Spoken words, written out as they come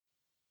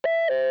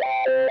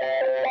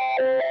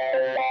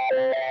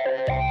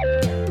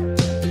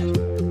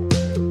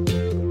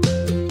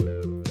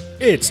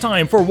It's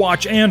time for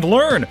Watch and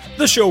Learn,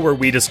 the show where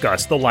we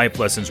discuss the life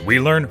lessons we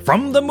learn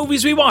from the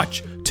movies we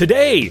watch.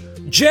 Today,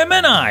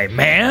 Gemini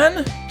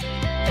Man.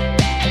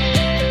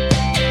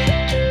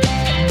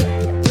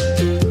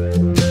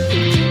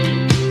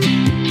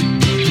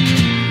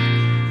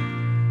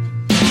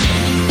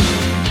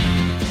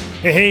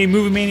 Hey,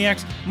 movie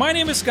maniacs. My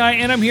name is Sky,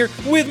 and I'm here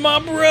with my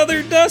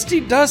brother, Dusty.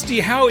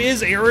 Dusty, how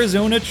is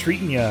Arizona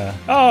treating ya?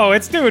 Oh,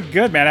 it's doing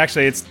good, man.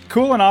 Actually, it's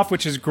cooling off,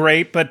 which is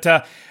great. But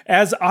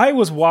as I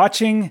was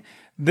watching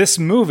this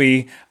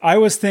movie, I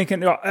was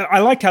thinking, I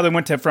liked how they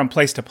went from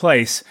place to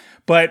place.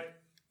 But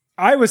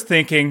I was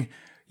thinking,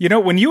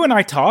 when you and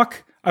I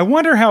talk, I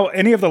wonder how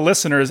any of the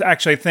listeners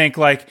actually think,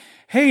 like,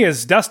 hey,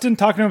 is Dustin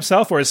talking to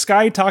himself, or is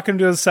Sky talking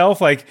to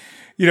himself? Like,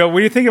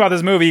 when you think about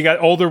this movie, you got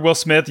older Will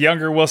Smith,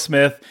 younger Will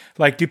Smith.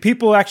 Like, do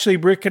people actually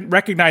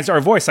recognize our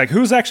voice? Like,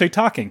 who's actually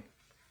talking?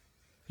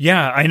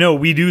 Yeah, I know.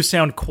 We do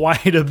sound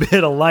quite a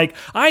bit alike.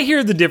 I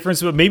hear the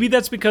difference, but maybe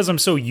that's because I'm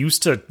so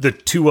used to the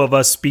two of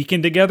us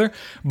speaking together.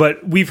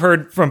 But we've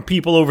heard from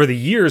people over the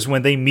years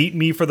when they meet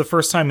me for the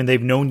first time and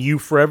they've known you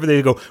forever,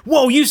 they go,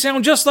 whoa, you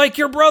sound just like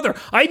your brother.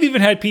 I've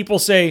even had people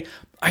say,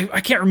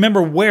 I can't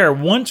remember where,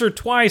 once or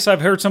twice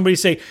I've heard somebody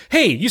say,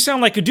 hey, you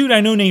sound like a dude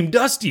I know named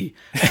Dusty.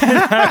 And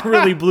that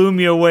really blew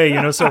me away,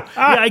 So, yeah,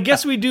 I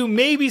guess we do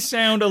maybe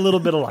sound a little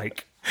bit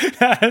alike.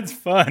 That's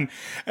fun.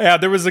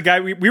 There was a guy,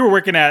 we were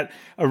working at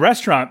a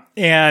restaurant,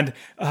 and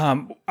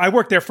I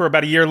worked there for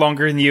about a year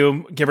longer than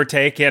you, give or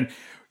take, and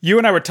you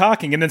and I were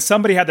talking, and then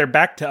somebody had their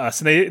back to us,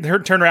 and they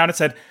turned around and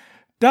said,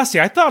 Dusty,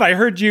 I thought I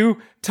heard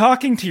you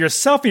talking to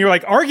yourself, and you were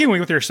like arguing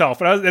with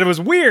yourself. And it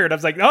was weird. I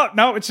was like, oh,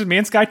 no, it's just me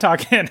and Sky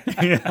talking.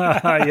 yeah,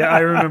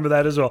 I remember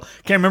that as well.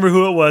 Can't remember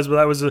who it was, but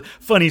that was a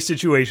funny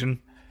situation.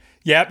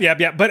 Yep.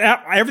 But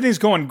everything's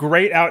going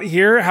great out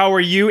here. How are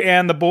you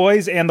and the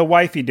boys and the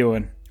wifey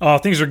doing? Oh,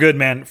 things are good,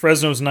 man.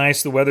 Fresno's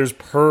nice. The weather's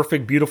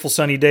perfect. Beautiful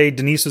sunny day.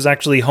 Denise was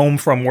actually home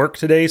from work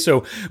today,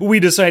 so we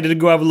decided to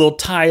go have a little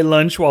Thai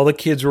lunch while the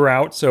kids were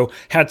out. So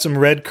had some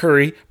red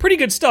curry. Pretty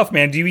good stuff,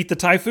 man. Do you eat the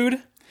Thai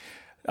food?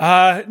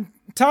 Thai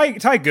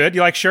good.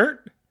 You like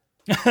shirt?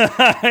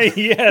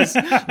 Yes.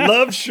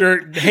 Love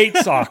shirt, hate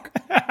sock.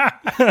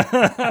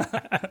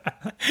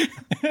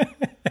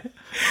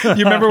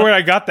 You remember where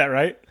I got that,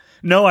 right?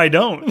 No, I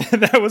don't.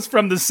 That was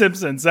from The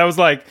Simpsons. That was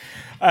like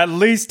at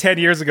least 10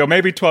 years ago,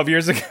 maybe 12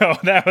 years ago.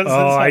 That was. Oh,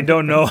 I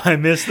don't know. I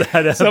missed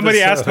that episode.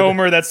 Somebody asked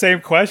Homer that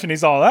same question.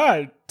 He's all,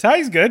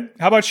 Thai's good.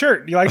 How about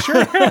shirt? You like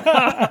shirt?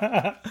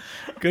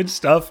 Good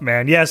stuff,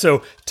 man. Yeah,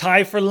 so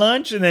Thai for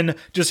lunch and then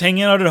just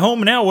hanging out at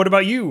home now. What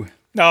about you?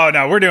 No,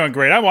 we're doing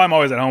great. I'm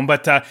always at home.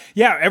 But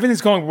yeah,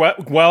 everything's going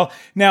well.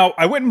 Now,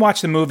 I went and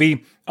watched the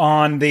movie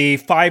on the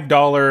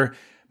 $5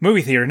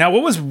 movie theater. Now,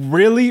 what was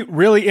really,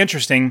 really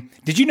interesting,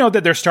 did you know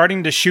that they're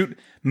starting to shoot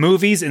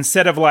movies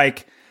instead of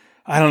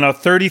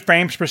 30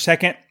 frames per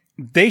second?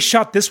 They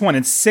shot this one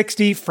in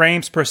 60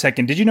 frames per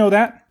second. Did you know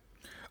that?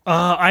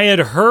 I had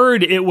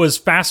heard it was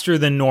faster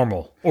than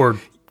normal, or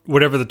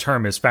whatever the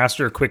term is,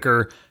 faster,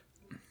 quicker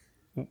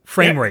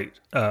frame rate.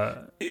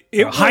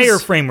 Higher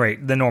frame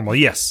rate than normal,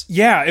 yes.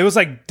 Yeah, it was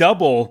like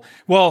double.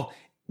 Well,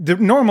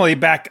 normally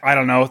back,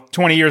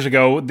 20 years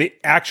ago, the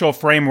actual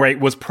frame rate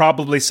was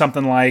probably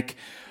something like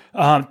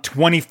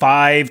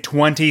 25,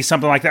 20,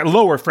 something like that,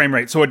 lower frame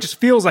rate. So it just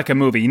feels like a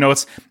movie.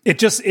 It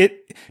just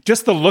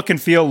the look and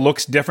feel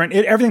looks different.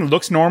 Everything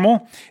looks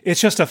normal.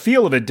 It's just a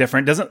feel of it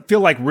different. It doesn't feel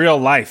like real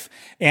life.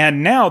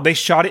 And now they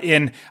shot it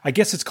in, I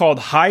guess it's called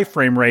high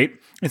frame rate.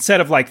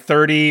 Instead of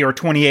 30 or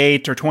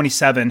 28 or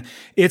 27,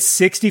 it's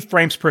 60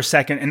 frames per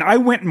second. And I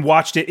went and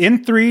watched it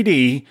in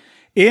 3D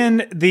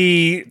in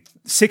the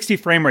 60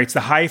 frame rates, the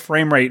high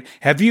frame rate.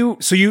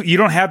 You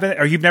don't have it,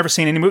 or you've never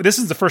seen any movie? This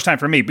is the first time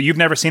for me, but you've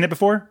never seen it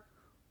before?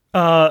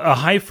 A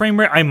high frame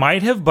rate, I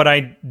might have, but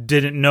I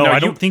didn't know. I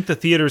don't think the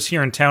theaters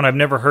here in town, I've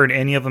never heard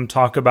any of them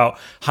talk about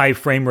high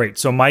frame rate.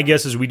 So my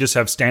guess is we just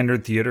have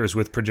standard theaters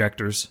with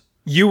projectors.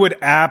 You would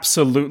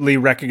absolutely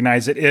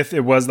recognize it if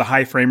it was the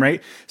high frame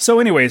rate. So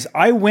anyways,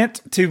 I went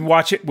to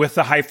watch it with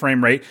the high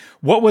frame rate.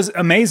 What was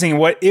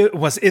amazing, it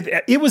was in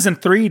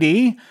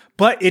 3D,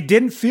 but it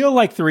didn't feel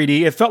like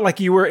 3D. It felt like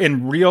you were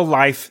in real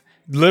life,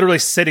 literally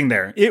sitting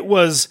there. It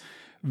was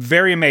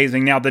very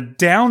amazing. Now, the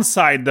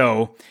downside,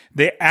 though,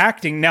 the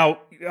acting. Now,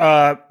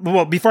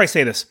 before I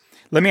say this,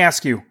 let me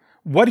ask you,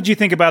 what did you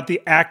think about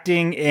the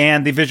acting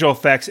and the visual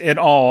effects in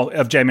all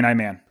of Gemini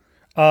Man?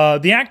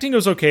 The acting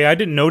was okay. I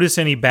didn't notice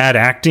any bad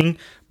acting,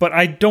 but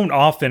I don't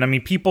often. I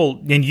mean,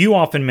 people, and you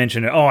often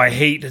mention it, I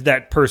hate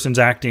that person's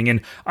acting,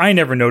 and I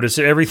never notice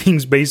it.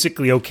 Everything's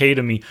basically okay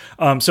to me.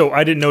 So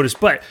I didn't notice.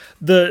 But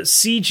the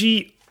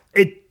CG,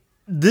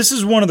 this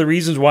is one of the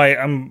reasons why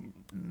I'm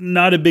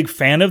not a big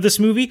fan of this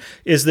movie,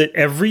 is that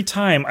every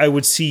time I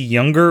would see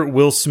younger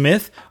Will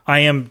Smith, I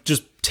am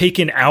just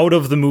taken out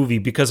of the movie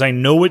because I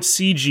know it's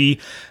CG.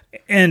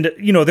 And,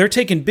 they're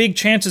taking big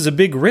chances, a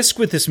big risk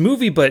with this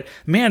movie, but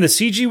man, the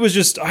CG was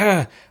just,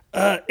 it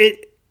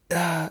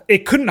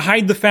couldn't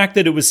hide the fact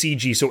that it was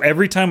CG. So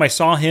every time I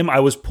saw him, I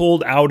was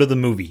pulled out of the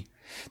movie.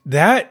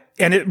 That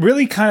and it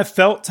really kind of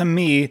felt to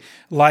me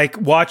like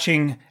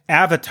watching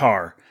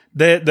Avatar.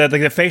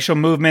 The facial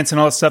movements and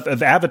all that stuff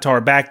of Avatar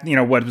back,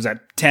 what was that,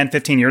 10,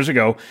 15 years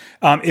ago?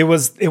 It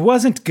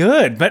wasn't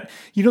good, but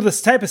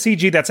this type of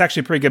CG that's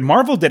actually pretty good.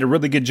 Marvel did a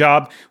really good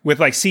job with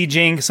like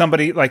CGing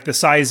somebody like the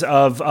size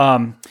of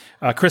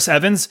Chris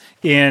Evans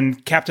in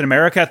Captain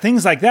America,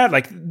 things like that.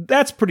 Like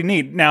that's pretty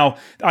neat. Now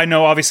I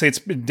know obviously it's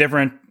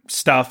different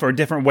stuff or a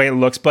different way it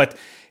looks, but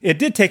it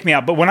did take me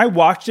out. But when I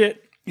watched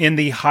it in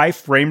the high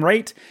frame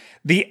rate,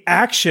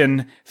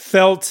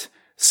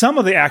 some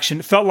of the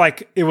action felt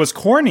like it was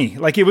corny,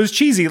 like it was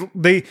cheesy.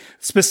 The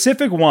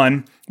specific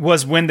one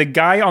was when the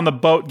guy on the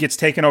boat gets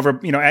taken over,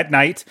 at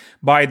night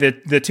by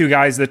the two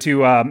guys, the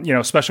two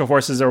special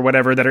forces or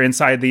whatever that are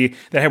inside that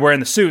are wearing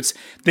the suits.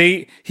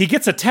 He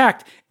gets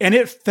attacked, and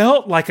it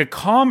felt like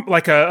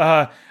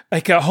a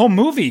home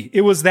movie.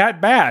 It was that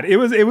bad. It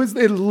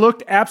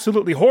looked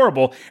absolutely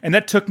horrible, and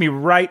that took me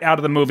right out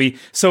of the movie.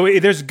 So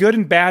there's good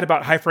and bad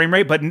about high frame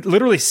rate, but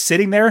literally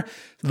sitting there,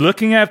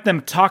 looking at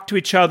them talk to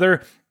each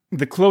other,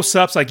 the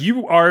close-ups, like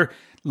you are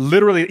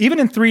literally, even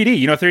in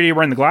 3D, 3D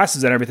wearing the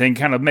glasses and everything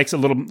kind of makes it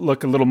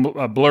look a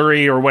little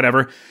blurry or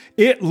whatever.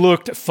 It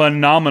looked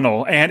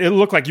phenomenal, and it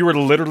looked like you were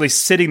literally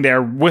sitting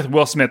there with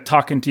Will Smith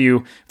talking to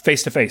you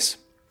face to face.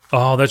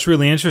 Oh, that's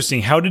really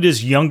interesting. How did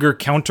his younger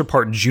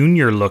counterpart,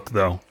 Junior, look,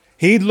 though?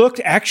 He looked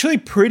actually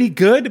pretty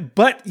good,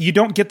 but you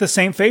don't get the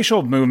same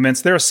facial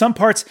movements. There are some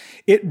parts,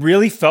 it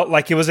really felt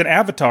like it was an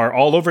Avatar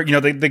all over.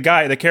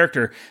 The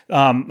character,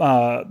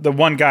 the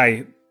one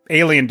guy,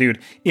 alien dude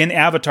in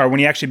Avatar, when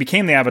he actually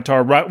became the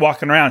Avatar,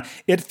 walking around,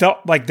 it felt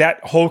like that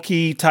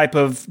hokey type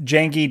of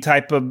janky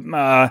type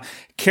of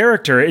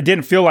character. It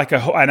didn't feel like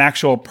an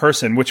actual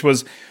person, which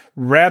was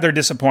rather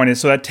disappointing.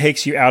 So that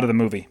takes you out of the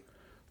movie.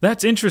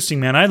 That's interesting,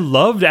 man. I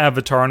loved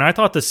Avatar, and I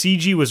thought the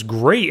CG was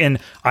great, and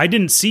I'm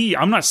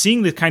not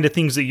seeing the kind of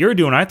things that you're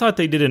doing. I thought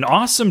they did an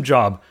awesome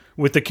job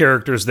with the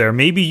characters there.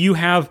 Maybe you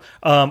have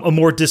a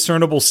more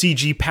discernible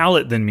CG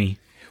palette than me.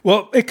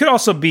 Well, it could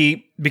also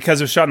be because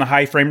it was shot in a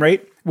high frame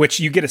rate, which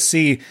you get to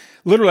see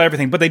literally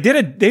everything. But they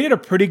did a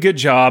pretty good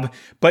job,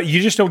 but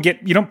you just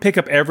don't pick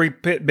up every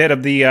bit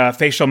of the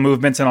facial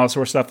movements and all that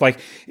sort of stuff. Like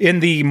in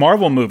the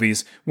Marvel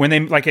movies, when they,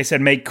 like I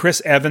said, made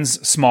Chris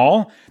Evans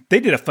small, they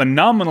did a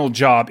phenomenal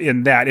job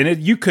in that.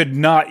 And you could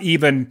not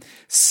even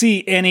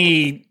see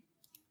anything.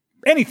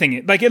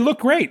 Like it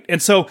looked great.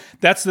 And so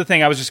that's the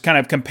thing. I was just kind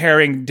of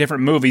comparing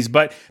different movies,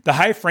 but the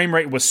high frame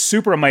rate was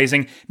super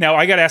amazing. Now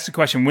I got to ask the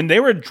question, when they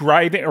were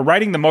driving or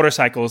riding the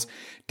motorcycles,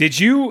 did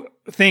you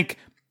think,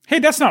 hey,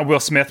 that's not Will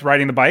Smith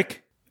riding the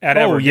bike?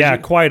 Yeah,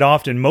 quite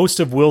often.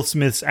 Most of Will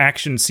Smith's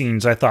action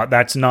scenes, I thought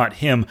that's not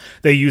him.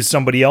 They used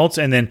somebody else,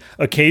 and then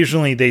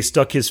occasionally they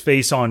stuck his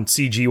face on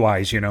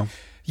CG-wise,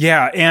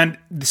 Yeah, and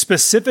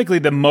specifically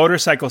the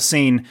motorcycle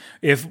scene,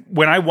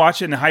 when I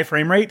watched it in the high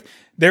frame rate,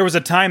 there was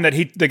a time that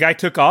the guy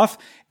took off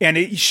and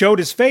it showed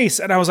his face,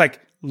 and I was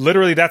like,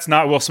 literally, that's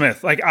not Will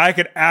Smith. Like, I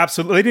could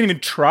absolutely, they didn't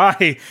even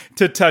try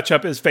to touch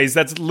up his face.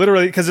 That's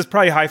literally, because it's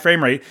probably high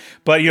frame rate,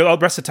 but the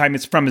rest of the time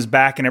it's from his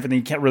back and everything,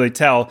 you can't really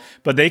tell,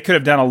 but they could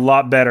have done a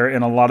lot better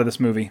in a lot of this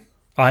movie.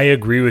 I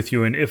agree with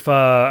you, and if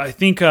I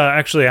think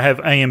actually I have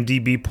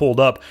IMDb pulled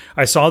up,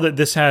 I saw that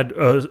this had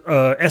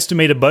a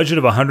estimated budget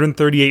of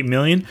 $138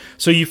 million.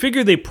 So you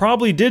figure they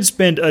probably did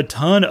spend a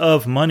ton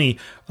of money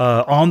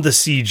on the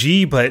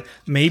CG, but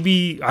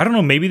maybe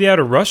they had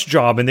a rush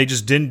job and they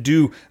just didn't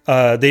do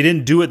it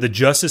the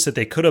justice that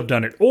they could have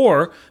done it,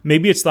 or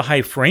maybe it's the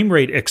high frame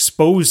rate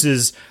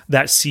exposes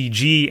that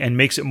CG and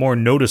makes it more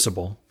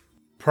noticeable.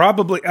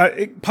 Possibly,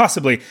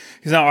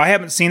 because now I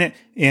haven't seen it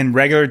in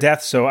regular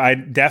depth, so I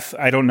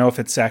don't know if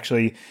it's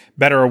actually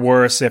better or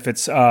worse, if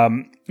it's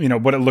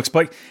what it looks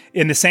like.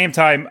 In the same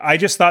time, I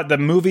just thought the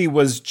movie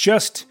was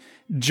just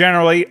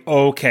generally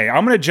okay.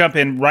 I'm going to jump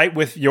in right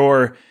with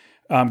your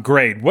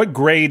grade. What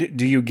grade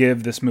do you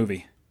give this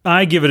movie?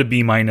 I give it a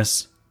B-.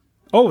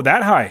 Oh,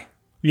 that high?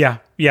 Yeah.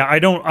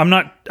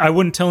 I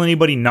wouldn't tell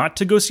anybody not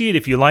to go see it.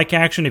 If you like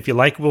action, if you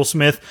like Will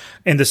Smith,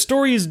 and the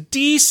story is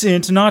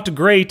decent, not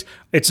great,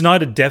 it's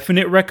not a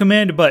definite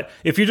recommend, but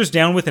if you're just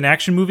down with an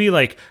action movie,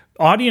 like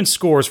audience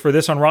scores for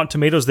this on Rotten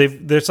Tomatoes,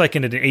 there's like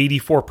an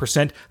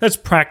 84%. That's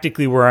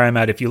practically where I'm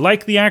at. If you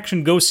like the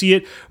action, go see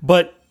it,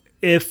 but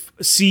if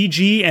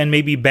CG and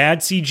maybe bad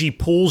CG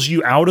pulls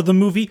you out of the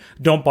movie,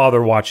 don't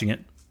bother watching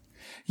it.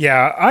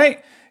 Yeah,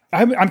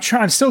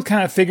 I'm still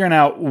kind of figuring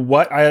out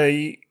what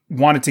I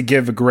wanted to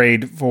give a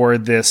grade for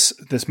this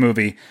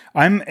movie.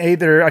 I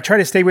try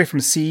to stay away from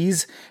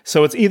C's,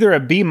 so it's either a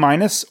B-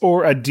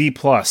 or a D+.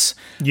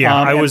 Yeah,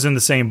 I was in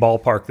the same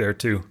ballpark there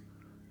too.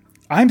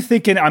 I'm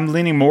thinking I'm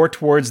leaning more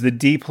towards the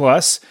D+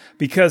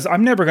 because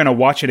I'm never going to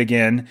watch it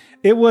again.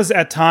 It was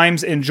at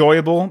times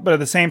enjoyable, but at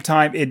the same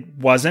time, it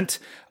wasn't.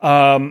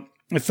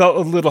 It felt a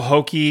little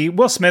hokey.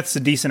 Will Smith's a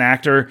decent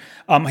actor.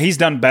 He's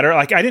done better.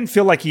 Like, I didn't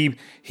feel like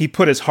he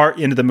put his heart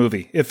into the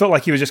movie. It felt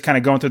like he was just kind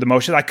of going through the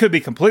motions. I could be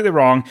completely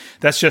wrong.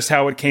 That's just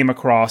how it came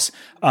across.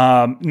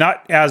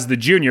 Not as the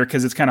junior,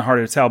 because it's kind of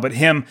harder to tell, but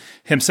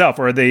himself,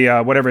 or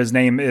the whatever his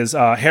name is,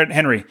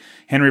 Henry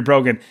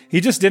Brogan.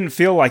 He just didn't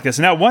feel like this.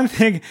 Now, one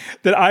thing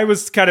that I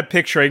was kind of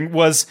picturing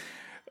was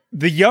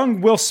the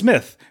young Will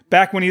Smith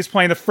back when he was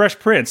playing the Fresh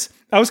Prince.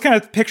 I was kind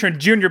of picturing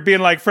Junior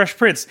being like Fresh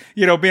Prince,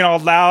 being all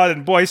loud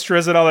and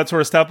boisterous and all that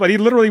sort of stuff, but he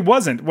literally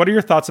wasn't. What are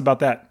your thoughts about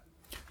that?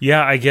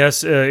 Yeah, I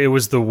guess it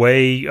was the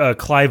way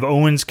Clive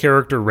Owen's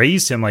character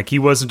raised him. Like, he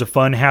wasn't a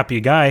fun,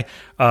 happy guy.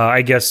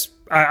 I guess,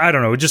 I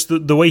don't know, just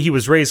the way he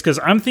was raised. Because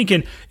I'm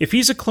thinking, if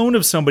he's a clone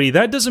of somebody,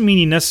 that doesn't mean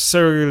he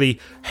necessarily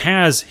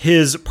has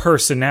his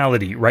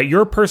personality, right?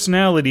 Your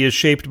personality is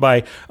shaped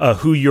by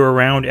who you're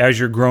around as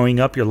you're growing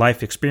up, your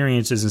life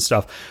experiences and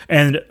stuff.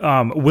 And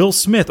Will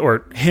Smith,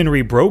 or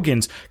Henry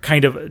Brogan's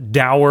kind of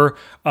dour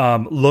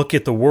look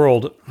at the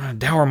world,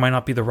 dour might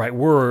not be the right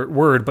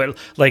word, but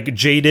like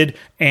jaded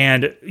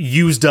and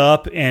used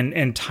up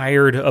and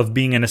tired of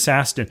being an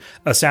assassin.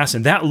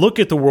 That look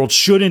at the world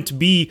shouldn't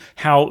be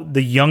how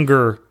the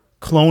younger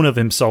clone of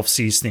himself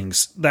sees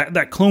things.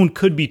 That clone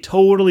could be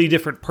totally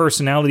different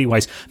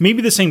personality-wise.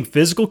 Maybe the same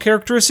physical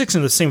characteristics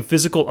and the same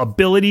physical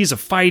abilities of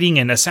fighting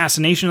and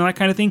assassination and that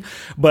kind of thing,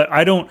 but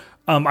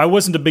I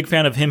wasn't a big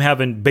fan of him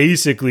having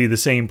basically the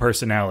same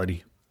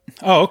personality.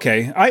 Oh,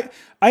 okay.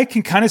 I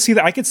can kind of see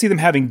that. I could see them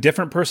having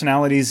different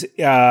personalities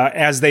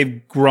as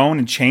they've grown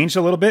and changed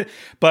a little bit.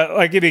 But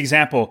I'll give you an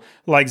example.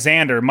 Like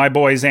Xander, my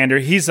boy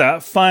Xander, he's a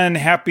fun,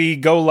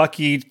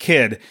 happy-go-lucky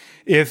kid.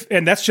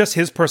 And that's just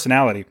his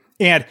personality.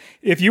 And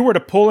if you were to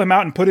pull him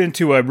out and put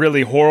into a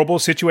really horrible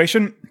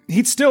situation,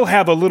 he'd still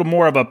have a little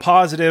more of a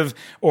positive,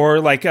 or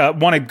like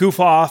want to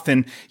goof off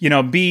and,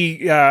 be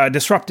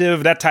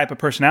disruptive, that type of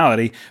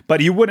personality.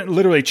 But you wouldn't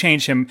literally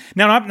change him.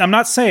 Now, I'm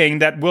not saying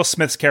that Will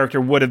Smith's character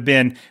would have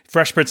been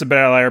Fresh Prince of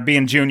Bel-Air,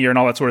 being Junior and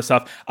all that sort of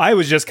stuff. I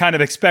was just kind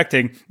of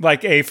expecting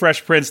like a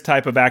Fresh Prince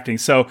type of acting.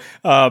 So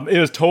it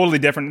was totally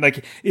different.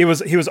 Like, he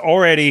was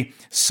already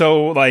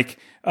so like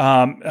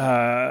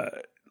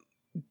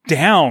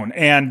down,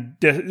 and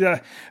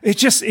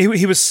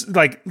he was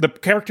like, the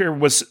character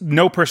was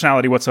no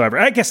personality whatsoever.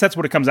 I guess that's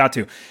what it comes out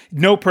to.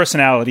 No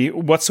personality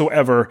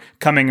whatsoever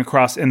coming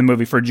across in the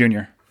movie for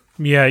Junior.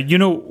 Yeah,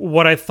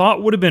 what I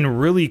thought would have been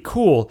really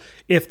cool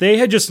if they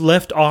had just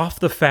left off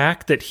the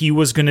fact that he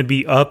was going to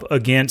be up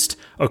against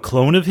a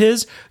clone of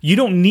his. You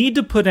don't need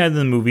to put that in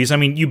the movies. I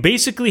mean, you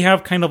basically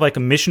have kind of like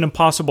a Mission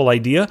Impossible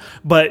idea,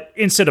 but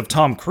instead of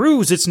Tom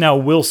Cruise, it's now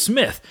Will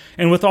Smith.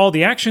 And with all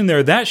the action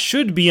there, that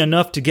should be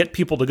enough to get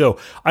people to go.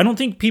 I don't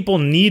think people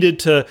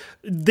they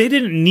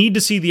didn't need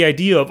to see the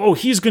idea of, oh,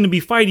 he's going to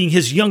be fighting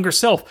his younger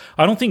self.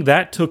 I don't think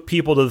that took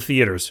people to the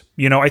theaters.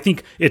 I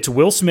think it's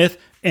Will Smith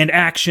and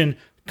action,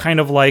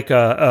 kind of like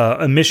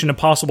a Mission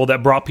Impossible,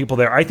 that brought people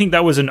there. I think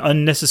that was an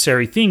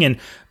unnecessary thing, and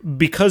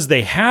because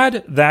they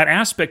had that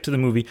aspect to the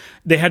movie,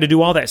 they had to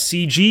do all that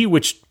CG,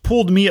 which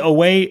pulled me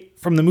away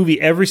from the movie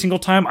every single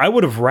time. I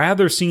would have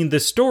rather seen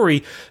this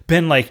story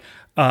been like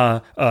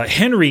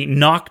Henry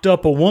knocked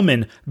up a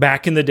woman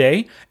back in the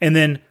day, and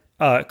then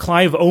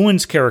Clive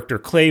Owen's character,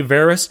 Clay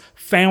Verris,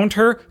 found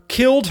her,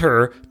 killed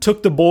her,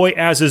 took the boy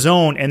as his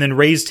own, and then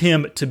raised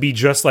him to be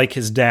just like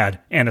his dad,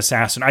 an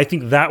assassin. I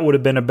think that would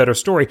have been a better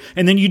story.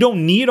 And then you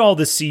don't need all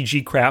this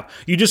CG crap.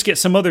 You just get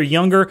some other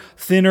younger,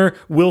 thinner,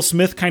 Will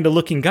Smith kind of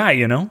looking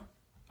guy,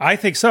 I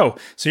think so.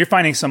 So you're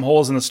finding some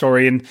holes in the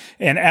story. And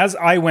as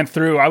I went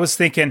through, I was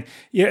thinking,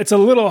 it's a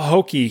little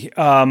hokey,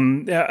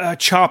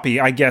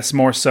 choppy, I guess,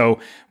 more so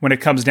when it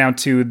comes down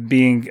to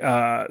being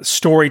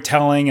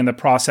storytelling and the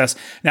process.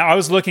 Now, I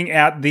was looking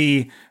at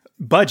the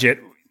budget.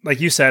 Like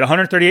you said,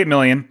 $138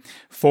 million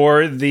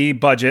for the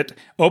budget.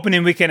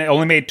 Opening weekend, it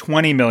only made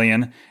 $20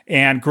 million,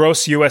 and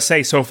gross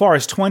USA so far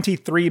is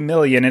 $23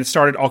 million, and it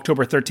started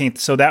October 13th.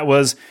 So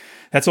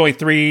that's only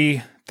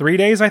three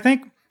days, I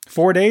think.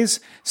 4 days.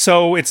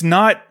 So it's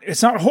not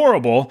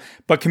horrible,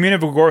 but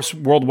cumulative gross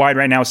worldwide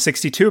right now is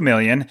 $62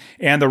 million,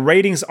 and the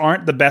ratings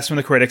aren't the best from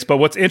the critics. But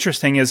what's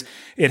interesting is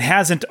it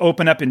hasn't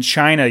opened up in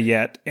China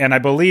yet, and I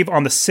believe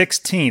on the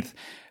 16th.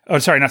 Oh,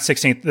 sorry, not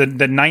 16th. The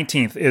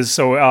 19th is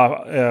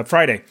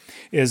Friday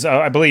is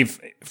I believe,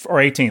 or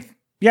 18th.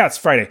 Yeah, it's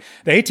Friday.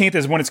 The 18th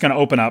is when it's going to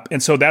open up,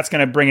 and so that's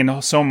going to bring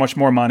in so much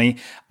more money.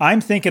 I'm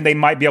thinking they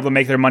might be able to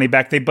make their money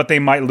back, but they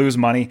might lose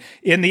money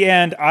in the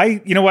end.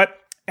 You know what?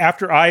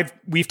 After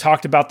we've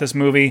talked about this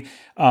movie,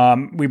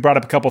 we brought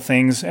up a couple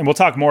things, and we'll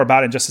talk more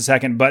about it in just a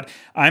second, but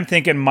I'm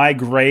thinking my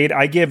grade,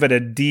 I give it a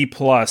D+,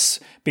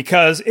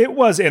 because it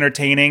was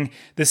entertaining.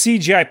 The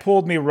CGI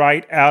pulled me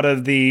right out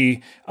of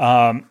the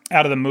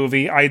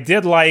movie. I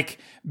did like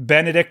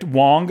Benedict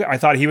Wong. I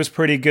thought he was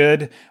pretty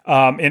good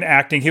in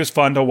acting. He was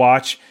fun to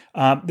watch.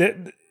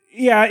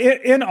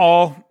 In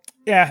all,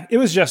 it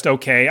was just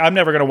okay. I'm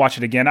never going to watch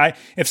it again.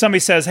 If somebody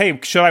says, "Hey,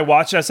 should I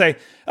watch it?" I say,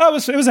 "Oh,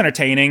 it was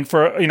entertaining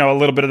for a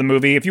little bit of the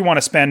movie. If you want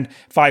to spend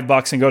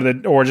 $5 and go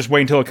to or just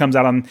wait until it comes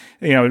out on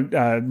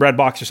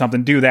Redbox or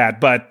something, do that."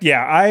 But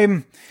yeah,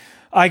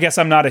 I guess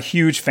I'm not a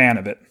huge fan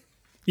of it.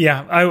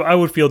 Yeah, I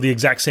would feel the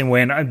exact same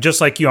way. And I'm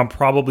just like you, I'm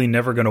probably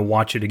never going to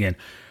watch it again.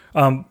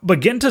 But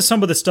getting to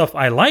some of the stuff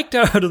I liked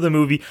out of the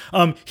movie,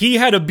 he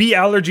had a bee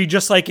allergy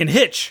just like in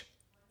Hitch.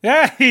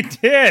 Yeah, he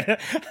did.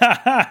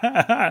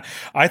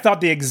 I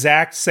thought the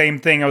exact same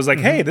thing. I was like,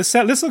 hey, this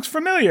looks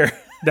familiar.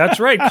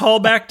 That's right. Call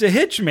back to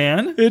Hitch,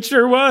 man. It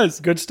sure was.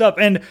 Good stuff.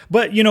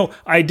 But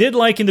I did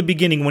like in the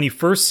beginning when he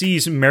first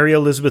sees Mary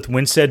Elizabeth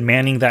Winstead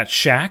manning that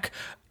shack,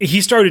 he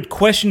started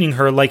questioning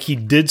her like he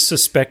did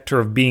suspect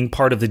her of being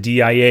part of the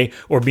DIA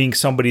or being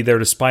somebody there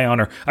to spy on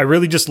her. I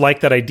really just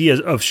like that idea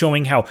of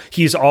showing how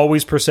he's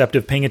always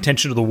perceptive, paying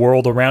attention to the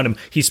world around him.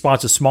 He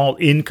spots a small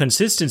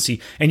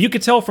inconsistency. And you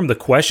could tell from the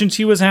questions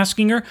he was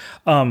asking her,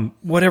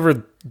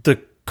 whatever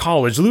the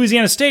college,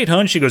 Louisiana State,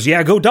 huh? And she goes,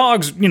 yeah, go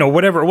Dogs,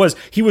 whatever it was.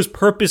 He was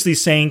purposely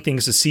saying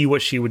things to see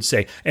what she would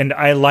say. And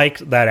I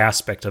liked that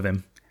aspect of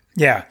him.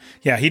 Yeah,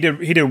 he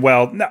did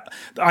well. Now,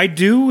 I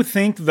do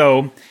think,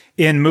 though,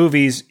 in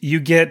movies,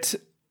 you get,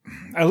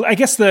 I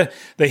guess the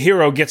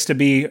hero gets to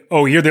be,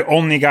 oh, you're the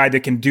only guy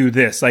that can do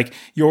this. Like,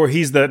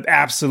 he's the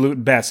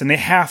absolute best. And they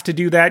have to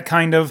do that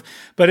kind of,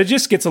 but it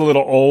just gets a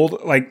little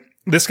old. Like,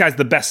 this guy's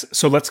the best,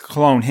 so let's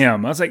clone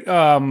him. I was like,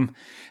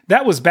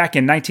 that was back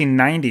in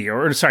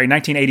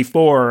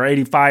 1984 or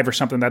 85 or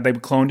something that they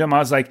cloned him. I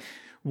was like,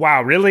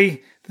 wow,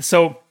 really?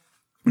 So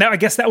now I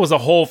guess that was a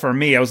hole for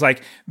me. I was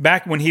like,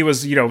 back when he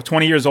was,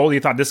 20 years old, you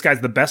thought this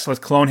guy's the best. Let's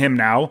clone him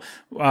now.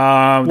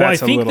 Well, I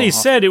think they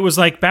said it was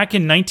like back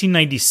in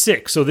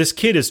 1996. So this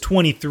kid is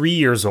 23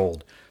 years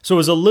old. So it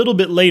was a little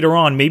bit later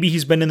on. Maybe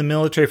he's been in the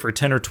military for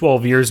 10 or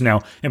 12 years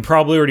now and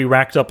probably already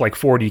racked up like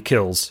 40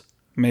 kills.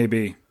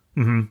 Maybe.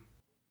 Mm-hmm.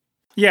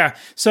 Yeah.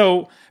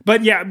 So,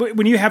 but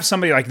when you have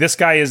somebody like this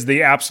guy is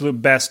the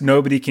absolute best,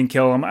 nobody can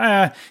kill him.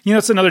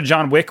 It's another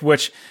John Wick,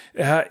 which,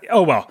 you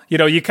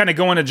kind of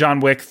go into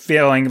John Wick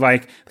feeling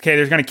like, okay,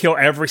 they're going to kill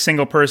every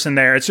single person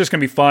there. It's just going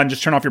to be fun.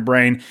 Just turn off your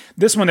brain.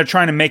 This one, they're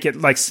trying to make it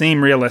like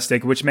seem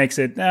realistic, which makes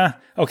it,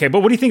 okay.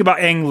 But what do you think about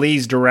Ang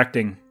Lee's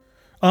directing?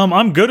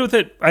 I'm good with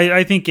it.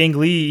 I think Ang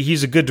Lee,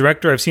 he's a good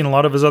director. I've seen a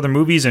lot of his other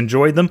movies,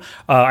 enjoyed them.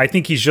 I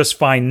think he's just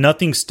fine.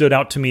 Nothing stood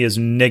out to me as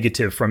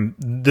negative from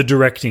the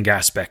directing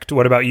aspect.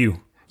 What about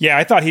you? Yeah,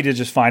 I thought he did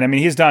just fine. I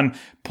mean, he's done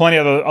plenty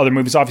of other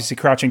movies. Obviously,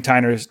 Crouching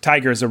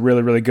Tiger is a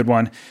really, really good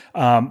one.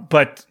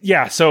 But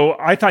yeah, so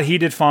I thought he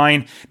did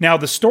fine. Now,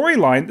 the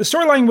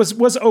storyline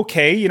was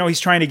okay. He's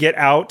trying to get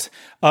out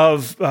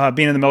of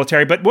being in the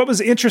military. But what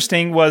was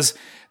interesting was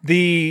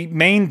the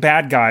main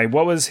bad guy.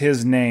 What was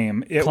his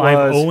name?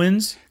 Clive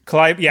Owens?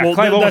 Clive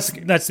Owens.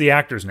 That's the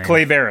actor's name.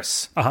 Clay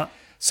Verris. Uh-huh.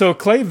 So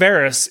Clay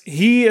Verris,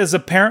 he is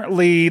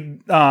apparently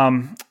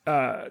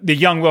the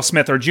young Will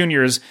Smith or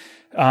Jr.'s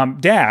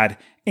dad.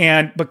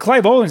 But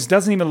Clive Owens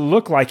doesn't even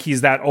look like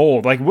he's that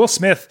old. Like Will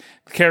Smith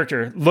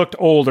character looked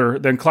older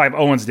than Clive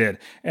Owens did.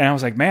 And I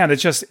was like, man,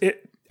 it's just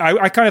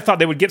I kind of thought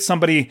they would get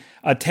somebody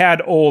a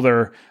tad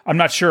older. I'm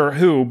not sure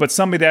who, but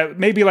somebody that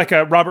maybe like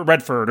a Robert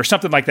Redford or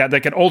something like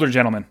an older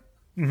gentleman.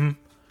 Mm-hmm.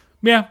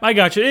 Yeah, I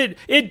got you.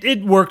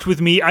 It worked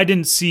with me. I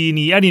didn't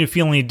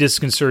feel any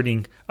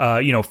disconcerting,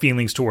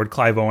 feelings toward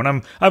Clive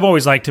Owen. I've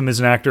always liked him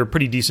as an actor,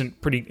 pretty decent,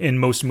 in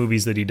most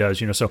movies that he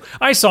does, So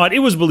I saw it. It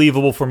was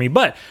believable for me.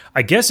 But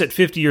I guess at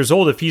 50 years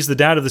old, if he's the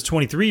dad of this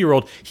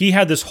 23-year-old, he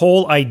had this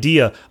whole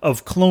idea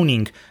of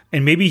cloning.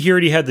 And maybe he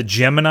already had the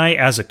Gemini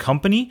as a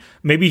company.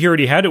 Maybe he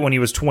already had it when he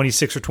was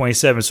 26 or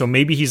 27. So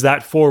maybe he's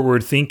that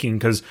forward thinking.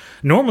 Because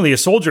normally a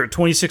soldier at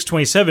 26,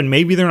 27,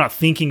 maybe they're not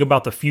thinking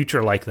about the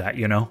future like that,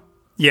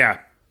 Yeah.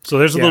 So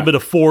there's a little bit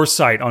of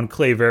foresight on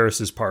Clay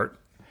Verris's part.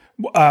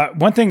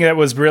 One thing that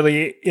was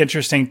really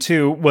interesting,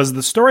 too, was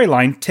the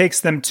storyline takes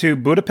them to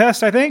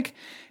Budapest, I think,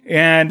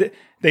 and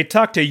they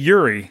talk to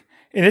Yuri,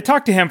 and they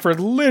talk to him for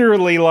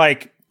literally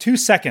like 2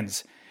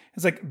 seconds.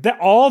 It's like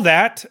all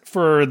that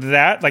for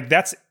that, like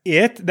that's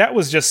it. That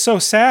was just so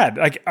sad.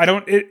 Like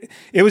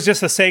it was just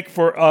the sake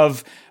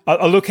of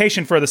a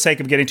location for the sake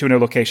of getting to a new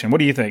location. What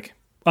do you think?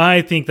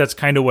 I think that's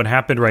kind of what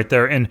happened right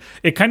there. And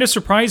it kind of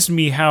surprised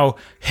me how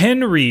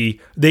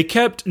Henry, they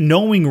kept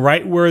knowing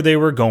right where they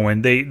were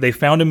going. They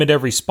found him at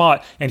every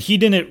spot, and he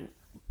didn't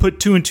put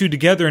two and two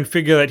together and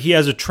figure that he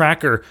has a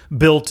tracker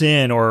built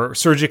in or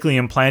surgically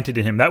implanted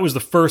in him. That was the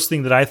first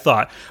thing that I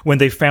thought when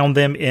they found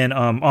them in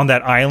on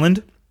that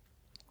island.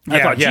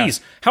 I thought,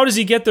 geez, how does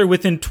he get there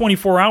within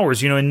 24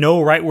 hours, and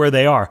know right where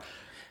they are?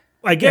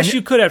 I guess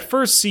you could at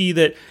first see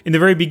that in the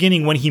very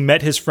beginning when he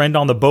met his friend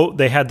on the boat,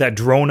 they had that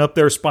drone up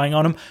there spying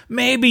on him.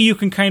 Maybe you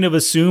can kind of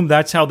assume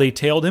that's how they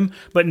tailed him.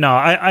 But no,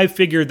 I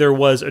figured there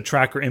was a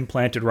tracker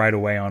implanted right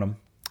away on him.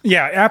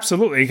 Yeah,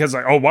 absolutely. Because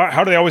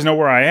how do they always know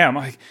where I am?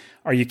 Like,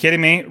 are you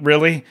kidding me?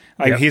 Really?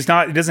 Like he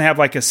doesn't have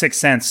like a sixth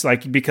sense,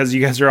 like because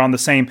you guys are on the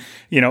same,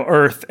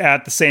 Earth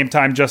at the same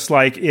time, just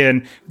like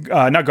in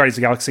not Guardians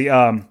of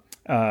the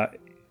Galaxy,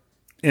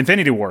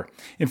 Infinity War.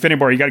 You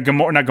got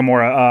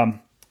Gamora.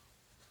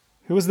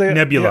 Who was the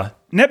Nebula?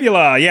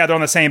 Nebula. Yeah, they're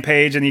on the same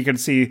page, and you can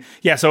see.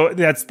 Yeah, so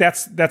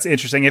that's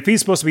interesting. If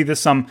he's supposed to be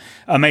some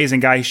amazing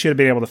guy, he should have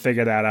been able to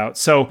figure that out.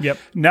 So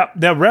now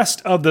the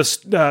rest of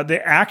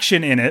the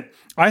action in it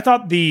I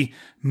thought the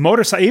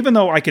motorcycle, even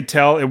though I could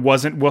tell it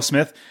wasn't Will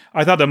Smith,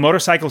 I thought the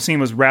motorcycle scene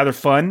was rather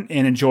fun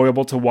and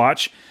enjoyable to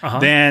watch.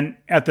 Then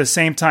at the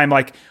same time,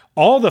 like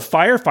all the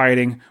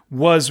firefighting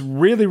was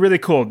really, really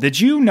cool. Did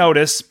you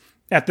notice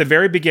at the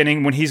very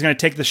beginning when he's going to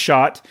take the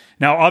shot?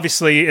 Now,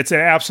 obviously, it's an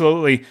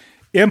absolutely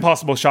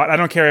impossible shot. I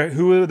don't care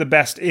who the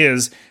best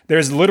is.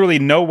 There's literally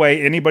no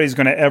way anybody's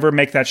going to ever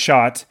make that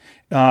shot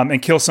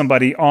and kill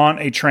somebody on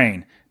a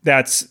train.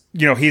 That's,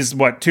 he's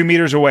 2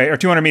 meters away or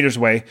 200 meters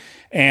away.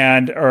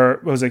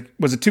 Or was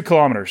it 2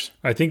 kilometers?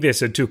 I think they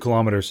said 2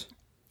 kilometers.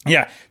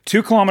 Yeah,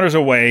 2 kilometers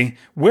away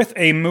with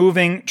a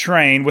moving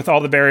train with all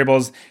the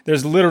variables.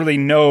 There's literally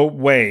no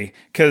way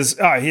because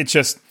it's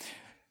just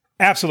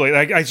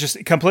absolutely, it's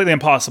just completely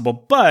impossible.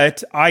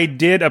 But I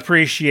did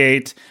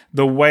appreciate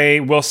the way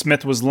Will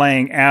Smith was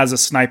laying as a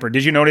sniper.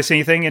 Did you notice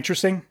anything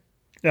interesting?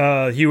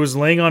 He was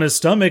laying on his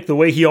stomach the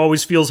way he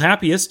always feels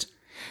happiest.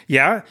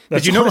 Yeah.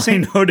 Did you notice?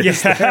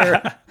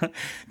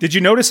 Did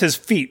you notice his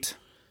feet?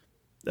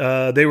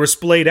 They were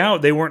splayed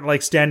out. They weren't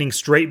like standing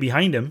straight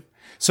behind him.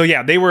 So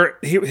yeah,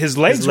 his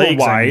legs were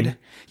wide. I mean.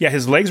 Yeah,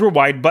 his legs were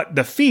wide, but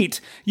the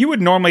feet, you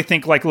would normally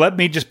think like, let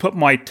me just put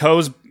my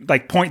toes,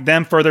 like point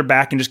them further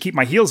back and just keep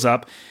my heels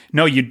up.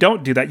 No, you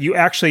don't do that. You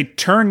actually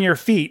turn your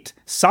feet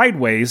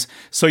sideways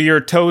so your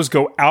toes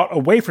go out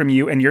away from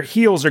you and your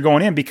heels are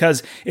going in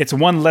because it's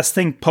one less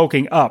thing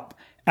poking up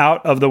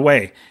out of the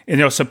way.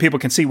 So people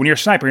can see when you're a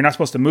sniper, you're not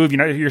supposed to move.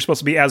 You're supposed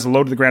to be as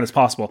low to the ground as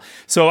possible.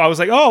 So I was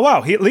like, oh,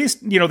 wow. At least,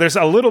 there's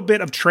a little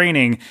bit of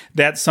training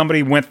that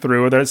somebody went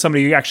through or that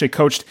somebody actually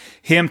coached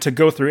him to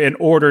go through in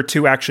order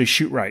to actually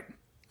shoot right.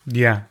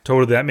 Yeah,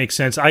 totally. That makes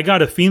sense. I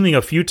got a feeling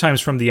a few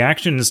times from the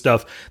action and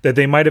stuff that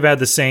they might have had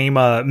the same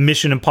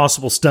Mission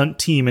Impossible stunt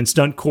team and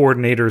stunt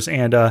coordinators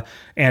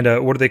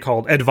and what are they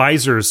called?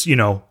 Advisors,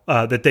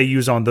 that they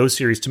use on those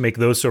series to make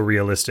those so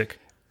realistic.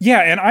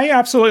 Yeah, and I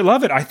absolutely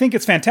love it. I think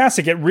it's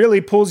fantastic. It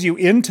really pulls you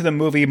into the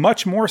movie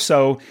much more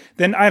so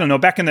than, I don't know,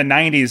 back in the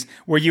 90s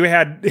where you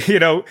had,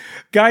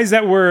 guys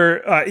that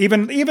were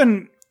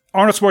even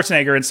Arnold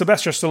Schwarzenegger and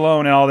Sylvester Stallone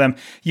and all of them,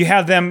 you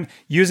have them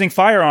using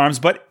firearms,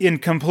 but in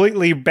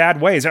completely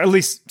bad ways. Or at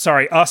least,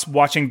 us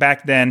watching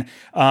back then,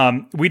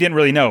 we didn't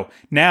really know.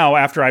 Now,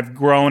 after I've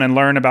grown and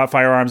learned about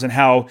firearms and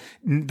how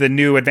the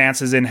new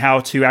advances in how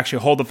to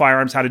actually hold the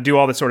firearms, how to do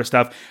all this sort of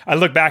stuff, I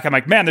look back, I'm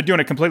like, man, they're doing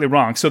it completely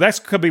wrong. So that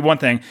could be one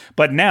thing.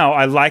 But now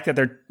I like that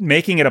they're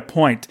making it a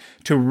point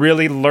to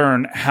really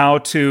learn how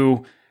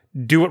to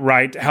do it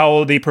right,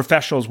 how the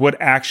professionals would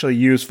actually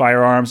use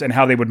firearms and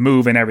how they would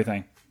move and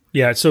everything.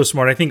 Yeah, it's so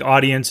smart. I think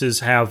audiences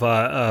have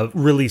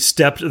really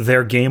stepped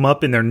their game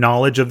up in their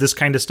knowledge of this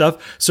kind of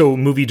stuff. So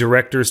movie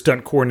directors,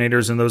 stunt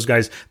coordinators, and those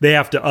guys, they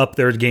have to up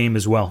their game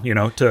as well,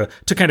 to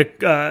kind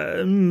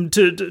of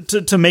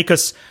to make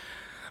us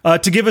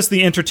to give us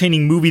the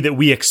entertaining movie that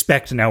we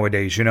expect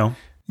nowadays.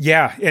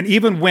 Yeah, and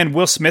even when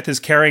Will Smith is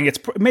carrying, it's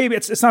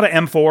not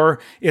an M4,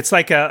 it's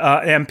like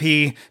a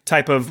MP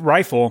type of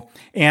rifle.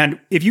 And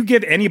if you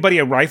give anybody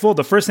a rifle,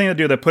 the first thing they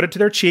do, they put it to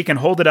their cheek and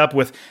hold it up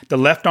with the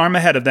left arm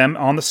ahead of them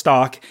on the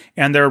stock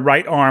and their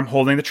right arm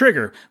holding the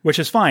trigger, which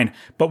is fine.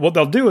 But what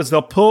they'll do is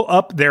they'll pull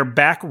up their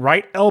back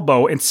right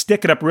elbow and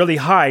stick it up really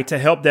high to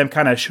help them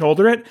kind of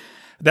shoulder it.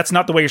 That's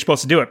not the way you're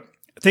supposed to do it.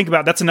 Think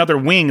about that's another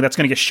wing that's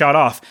going to get shot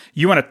off.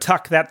 You want to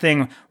tuck that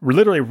thing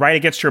literally right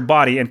against your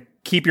body and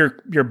keep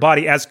your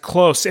body as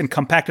close and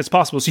compact as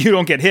possible so you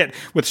don't get hit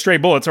with stray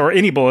bullets or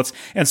any bullets.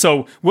 And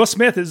so Will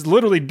Smith is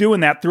literally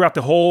doing that throughout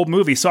the whole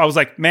movie. So I was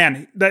like,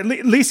 man, at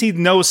least he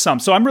knows some.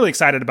 So I'm really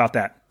excited about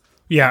that.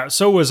 Yeah,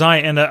 so was I,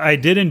 and I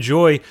did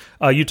enjoy,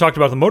 you talked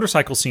about the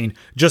motorcycle scene.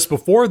 Just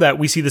before that,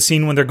 we see the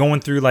scene when they're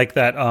going through like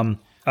that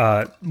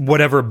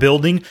whatever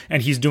building,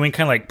 and he's doing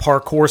kind of like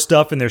parkour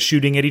stuff, and they're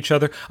shooting at each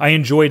other. I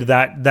enjoyed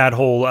that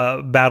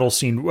whole battle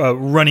scene,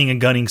 running and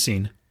gunning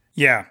scene.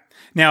 Yeah.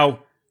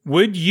 Now,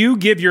 would you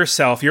give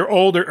yourself, your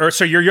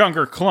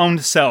younger cloned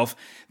self,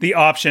 the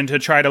option to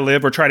try to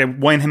live or try to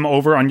win him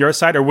over on your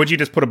side, or would you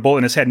just put a bullet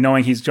in his head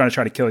knowing he's going to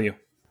try to kill you?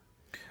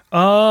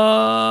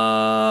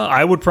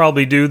 I would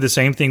probably do the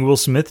same thing Will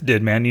Smith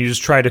did, man. You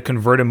just try to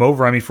convert him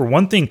over. I mean, for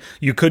one thing,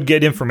 you could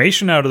get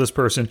information out of this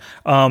person.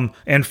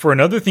 And for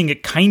another thing,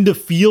 it kind of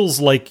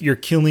feels like you're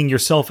killing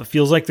yourself. It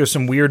feels like there's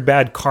some weird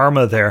bad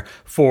karma there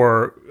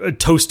for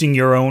toasting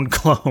your own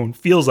clone.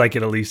 Feels like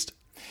it, at least.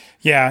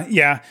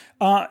 Yeah.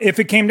 If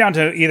it came down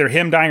to either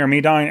him dying or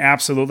me dying,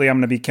 absolutely, I'm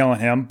going to be killing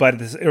him.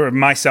 Or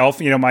myself,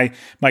 my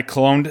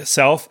cloned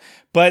self.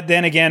 But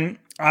then again,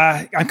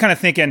 I'm kind of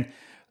thinking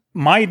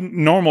my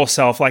normal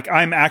self, like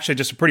I'm actually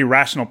just a pretty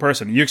rational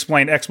person. You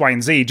explain X, Y,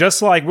 and Z, just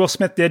like Will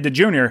Smith did to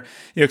Junior.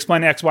 You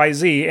explain X, Y,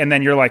 Z, and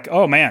then you're like,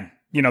 oh man,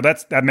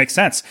 that makes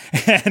sense.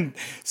 And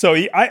so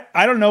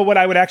I don't know what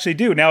I would actually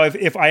do. Now,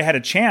 if I had a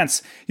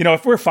chance,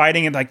 if we're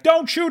fighting and like,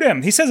 don't shoot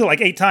him. He says it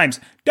like 8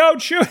 times.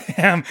 Don't shoot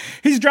him.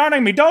 He's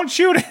drowning me. Don't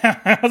shoot him.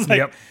 I was like,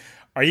 yep.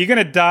 Are you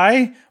going to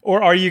die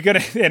or are you going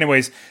to,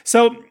 anyways?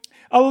 So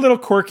a little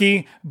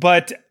quirky,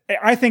 but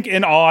I think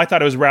in all, I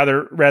thought it was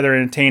rather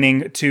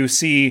entertaining to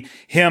see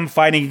him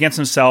fighting against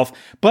himself.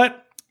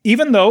 But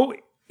even though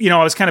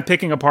I was kind of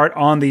picking apart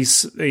on the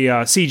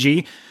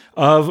CG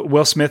of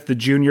Will Smith, the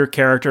junior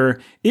character.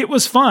 It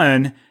was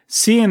fun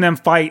seeing them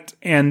fight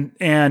and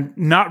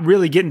not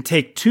really getting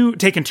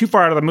taken too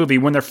far out of the movie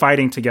when they're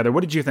fighting together.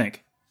 What did you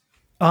think?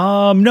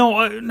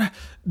 No,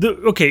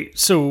 okay,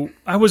 so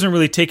I wasn't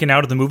really taken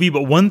out of the movie,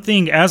 but one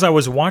thing as I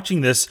was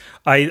watching this,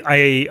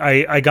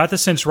 I got the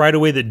sense right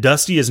away that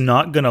Dusty is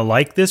not going to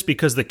like this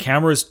because the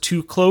camera is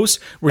too close.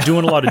 We're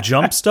doing a lot of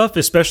jump stuff,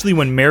 especially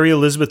when Mary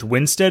Elizabeth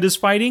Winstead is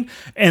fighting,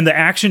 and the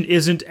action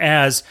isn't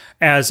as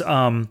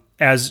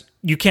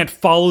you can't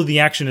follow the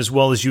action as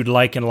well as you'd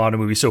like in a lot of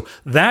movies. So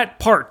that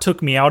part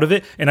took me out of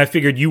it, and I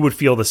figured you would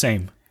feel the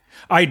same.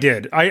 I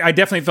did. I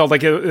definitely felt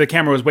like the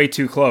camera was way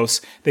too close.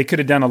 They could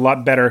have done a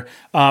lot better.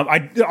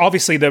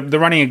 Obviously, the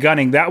running and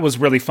gunning, that was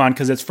really fun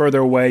because it's further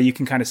away. You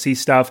can kind of see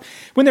stuff.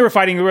 When they were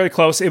fighting really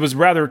close, it was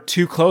rather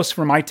too close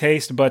for my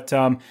taste. But,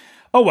 oh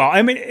well.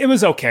 I mean, it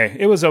was okay.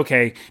 It was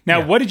okay.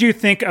 Now, What did you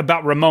think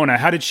about Ramona?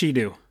 How did she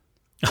do?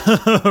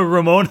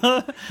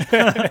 Ramona?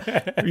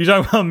 You're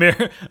talking about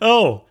Mary?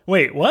 Oh,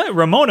 wait, what?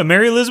 Ramona?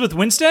 Mary Elizabeth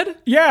Winstead?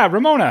 Yeah,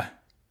 Ramona.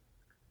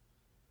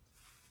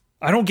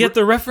 I don't get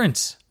the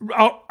reference.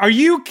 Are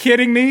you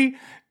kidding me?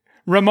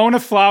 Ramona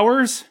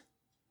Flowers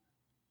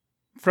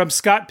from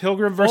Scott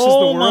Pilgrim versus the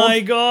World? Oh my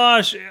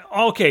gosh.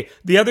 Okay,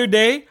 the other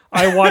day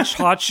I watched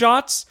Hot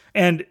Shots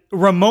and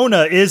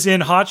Ramona is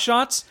in Hot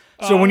Shots.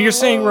 So when you're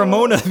saying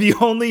Ramona, the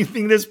only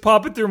thing that's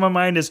popping through my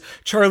mind is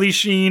Charlie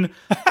Sheen,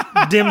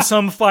 dim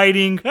sum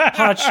fighting,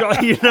 Hot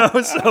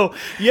Shot, So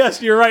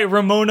yes, you're right.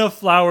 Ramona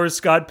Flowers,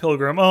 Scott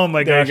Pilgrim. Oh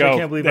my gosh, I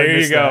can't believe I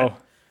missed that.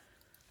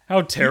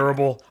 How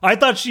terrible. I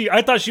thought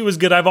she was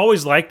good. I've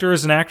always liked her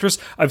as an actress.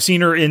 I've seen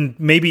her in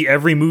maybe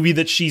every movie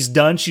that she's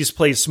done. She's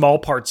played small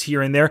parts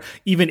here and there.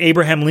 Even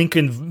Abraham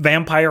Lincoln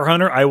Vampire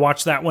Hunter, I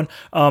watched that one.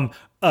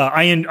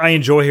 I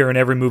enjoy her in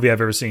every movie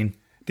I've ever seen.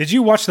 Did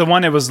you watch the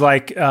one that was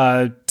like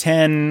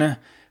 10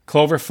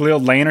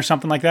 Cloverfield Lane or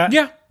something like that?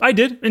 Yeah, I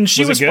did. And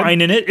she was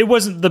fine in it. It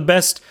wasn't the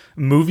best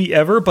movie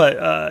ever,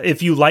 but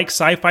if you like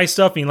sci-fi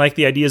stuff and you like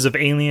the ideas of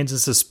aliens and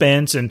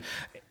suspense, and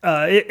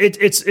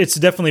it's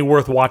definitely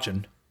worth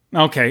watching.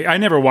 Okay, I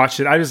never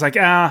watched it. I was like,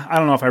 I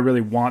don't know if I really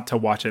want to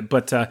watch it.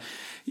 But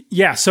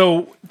yeah,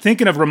 so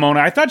thinking of Ramona,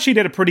 I thought she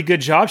did a pretty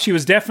good job. She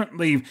was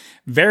definitely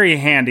very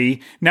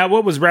handy. Now,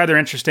 what was rather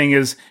interesting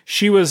is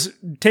she was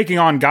taking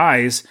on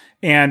guys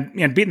and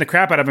beating the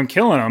crap out of them,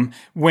 killing them,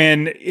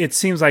 when it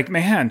seems like,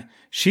 man,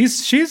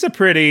 she's a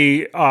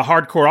pretty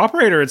hardcore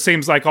operator, it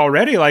seems like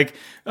already. Like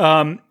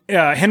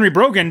Henry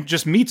Brogan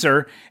just meets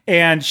her,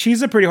 and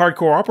she's a pretty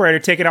hardcore operator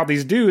taking out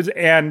these dudes,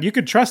 and you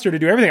could trust her to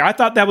do everything. I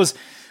thought that was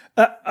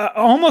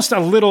almost a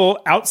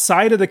little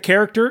outside of the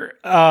character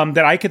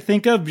that I could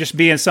think of, just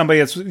being somebody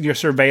that's you're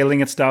surveilling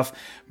and stuff.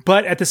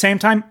 But at the same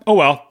time, oh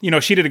well,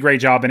 she did a great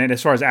job in it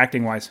as far as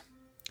acting wise.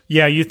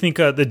 Yeah, you think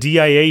the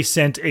DIA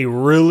sent a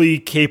really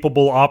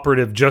capable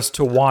operative just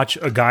to watch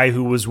a guy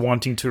who was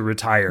wanting to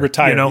retire.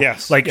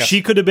 Yes. Yes.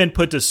 She could have been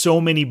put to so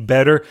many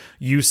better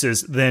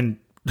uses than,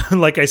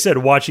 like I said,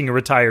 watching a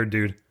retired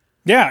dude.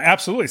 Yeah,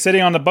 absolutely.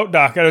 Sitting on the boat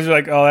dock, I was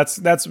like, oh,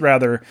 that's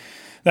rather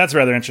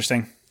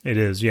interesting. It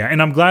is, yeah.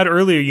 And I'm glad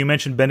earlier you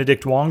mentioned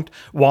Benedict Wong.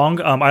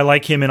 I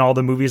like him in all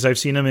the movies I've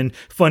seen him in.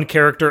 Fun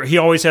character. He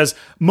always has,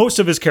 most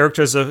of his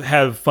characters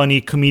have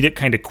funny comedic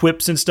kind of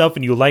quips and stuff,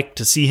 and you like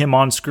to see him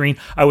on screen.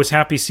 I was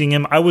happy seeing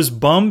him. I was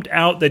bummed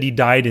out that he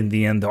died in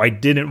the end, though. I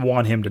didn't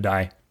want him to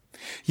die.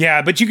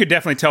 Yeah, but you could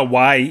definitely tell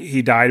why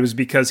he died. It was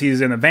because he's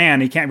in a van.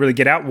 He can't really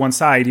get out one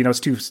side. It's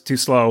too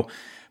slow.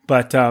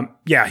 But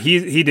yeah,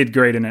 he did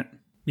great in it.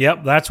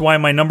 Yep, that's why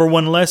my number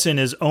one lesson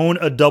is own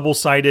a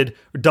double-sided,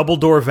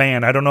 double-door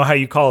van. I don't know how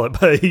you call it,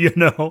 but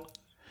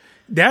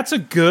That's a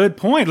good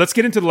point. Let's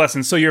get into the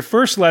lesson. So your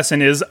first lesson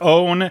is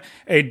own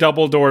a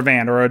double-door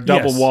van or a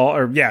double wall,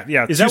 or yeah.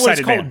 Is that what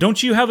it's called? Van.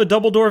 Don't you have a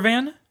double-door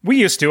van? We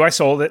used to. I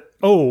sold it.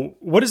 Oh,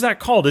 what is that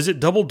called? Is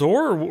it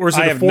double-door or is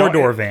it a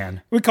four-door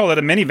van? We call it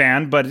a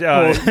minivan, but...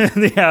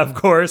 yeah, of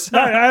course.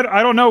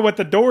 I don't know what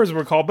the doors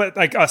were called, but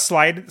like a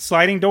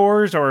sliding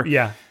doors or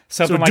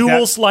something like that. So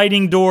dual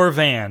sliding door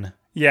van.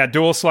 Yeah,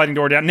 dual sliding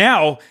door down.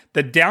 Now,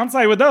 the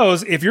downside with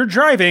those, if you're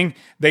driving,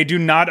 they do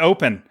not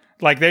open.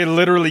 Like they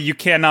literally, you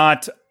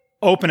cannot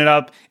open it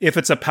up if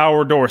it's a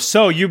power door.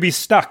 So you'd be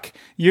stuck.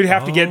 You'd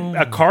have to get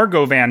a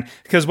cargo van,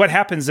 because what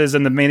happens is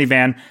in the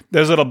minivan,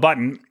 there's a little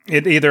button,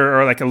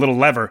 or like a little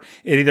lever.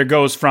 It either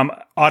goes from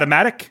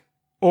automatic,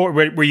 or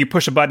where you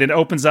push a button, it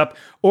opens up,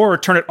 or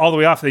turn it all the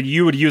way off, that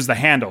you would use the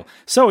handle.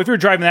 So if you're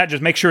driving that,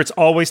 just make sure it's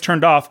always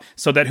turned off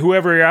so that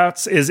whoever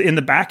else is in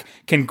the back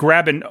can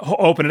grab and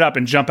open it up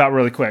and jump out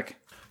really quick.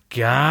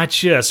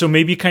 Gotcha. So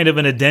maybe kind of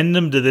an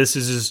addendum to this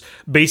is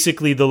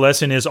basically the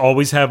lesson is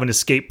always have an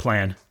escape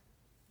plan.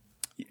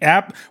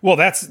 Well,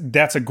 that's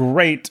a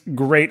great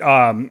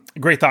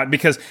thought,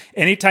 because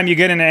anytime you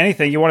get into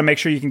anything, you want to make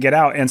sure you can get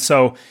out. And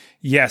so,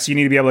 yes, you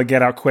need to be able to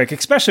get out quick,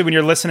 especially when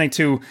you're listening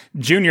to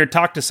Junior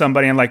talk to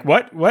somebody and like,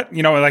 what?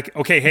 Like,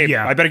 okay, hey,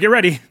 I better get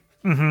ready.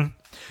 Mm-hmm.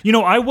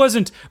 I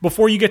wasn't,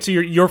 before you get to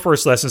your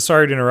first lesson,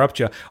 sorry to interrupt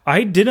you,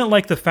 I didn't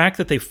like the fact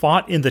that they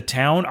fought in the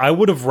town. I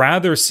would have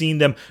rather seen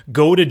them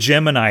go to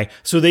Gemini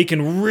so they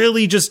can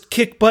really just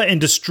kick butt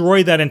and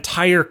destroy that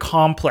entire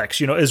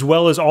complex, as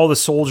well as all the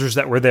soldiers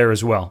that were there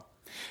as well.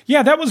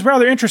 Yeah, that was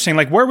rather interesting.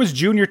 Like, where was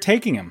Junior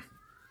taking him?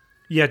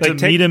 Yeah, to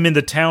meet him in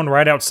the town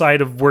right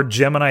outside of where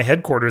Gemini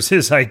headquarters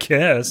is, I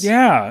guess.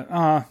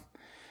 Yeah,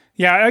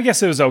 I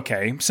guess it was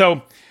okay.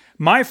 So,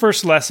 my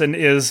first lesson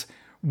is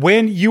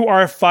when you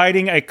are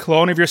fighting a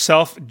clone of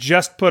yourself,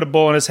 just put a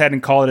bullet in his head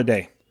and call it a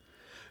day.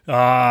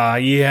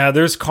 Yeah,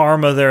 there's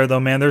karma there, though,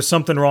 man. There's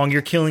something wrong.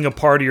 You're killing a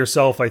part of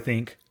yourself, I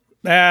think.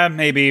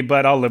 Maybe,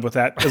 but I'll live with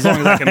that as long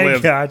as I can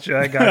live.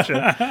 I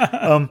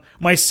gotcha.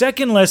 My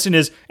second lesson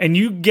is, and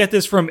you get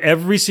this from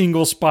every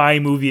single spy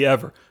movie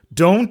ever,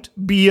 don't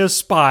be a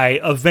spy.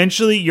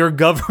 Eventually, your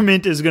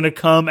government is going to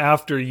come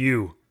after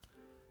you.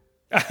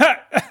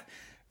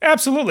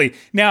 Absolutely.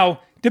 Now,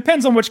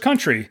 depends on which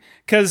country,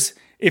 because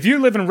if you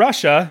live in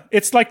Russia,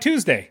 it's like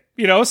Tuesday.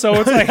 So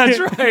it's like... That's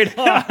right.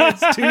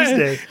 It's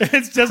Tuesday.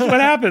 It's just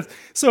what happens.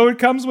 So it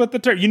comes with the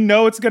term.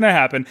 It's going to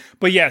happen.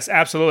 But yes,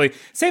 absolutely.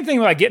 Same thing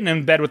like getting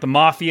in bed with the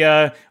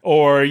mafia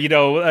or,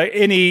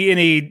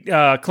 any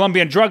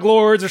Colombian drug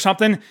lords or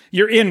something.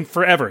 You're in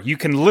forever. You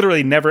can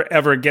literally never,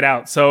 ever get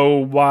out. So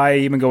why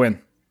even go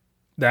in?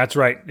 That's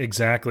right.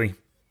 Exactly.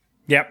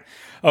 Yep.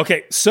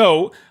 Okay,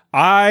 so...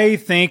 I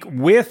think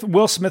with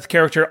Will Smith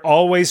character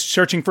always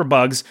searching for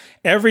bugs.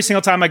 Every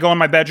single time I go in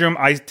my bedroom,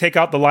 I take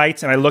out the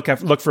lights and I look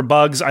for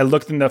bugs. I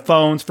looked in the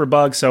phones for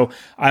bugs, so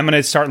I'm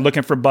going to start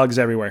looking for bugs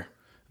everywhere.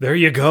 There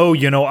you go.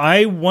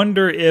 I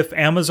wonder if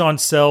Amazon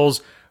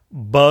sells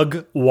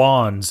bug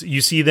wands.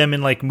 You see them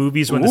in like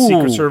movies when the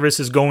Secret Service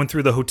is going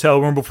through the hotel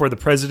room before the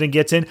president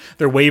gets in.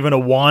 They're waving a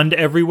wand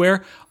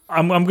everywhere.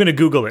 I'm going to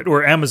Google it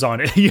or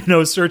Amazon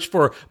it, search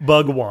for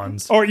bug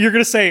wands. Or you're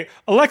going to say,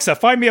 Alexa,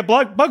 find me a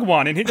bug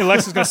wand. And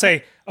Alexa's going to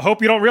say, I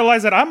hope you don't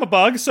realize that I'm a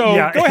bug. So go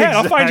ahead, exactly.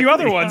 I'll find you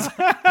other ones.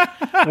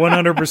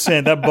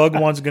 100%. That bug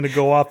wand's going to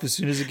go off as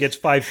soon as it gets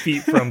 5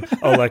 feet from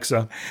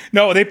Alexa.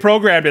 No, they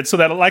programmed it so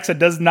that Alexa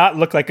does not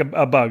look like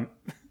a bug.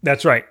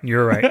 That's right.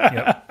 You're right.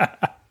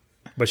 Yep.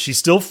 But she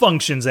still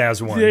functions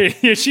as one.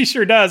 Yeah, she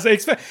sure does.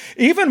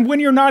 Even when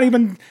you're not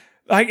even...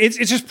 it's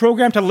just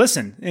programmed to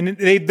listen. And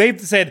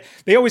they've said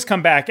they always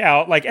come back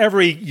out like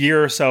every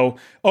year or so.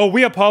 Oh,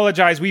 we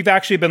apologize. We've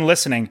actually been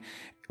listening.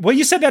 Well,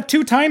 you said that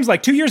 2 times,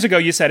 like 2 years ago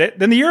you said it.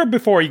 Then the year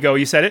before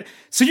you said it.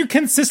 So you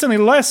consistently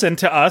listen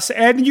to us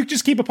and you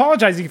just keep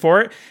apologizing for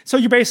it. So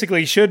you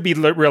basically should be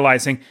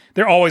realizing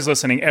they're always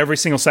listening every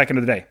single second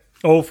of the day.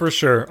 Oh, for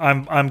sure.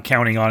 I'm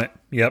counting on it.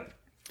 Yep.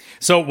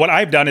 So what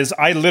I've done is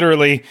I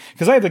literally,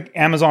 because I have the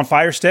Amazon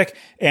Fire Stick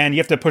and you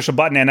have to push a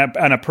button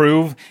and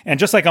approve. And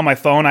just like on my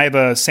phone, I have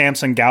a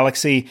Samsung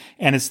Galaxy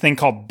and it's thing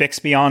called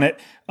Bixby on it.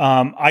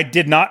 I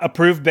did not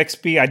approve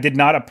Bixby. I did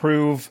not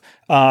approve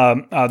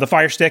the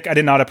Fire Stick. I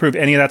did not approve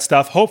any of that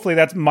stuff. Hopefully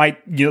that might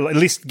at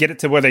least get it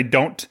to where they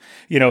don't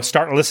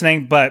start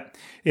listening. But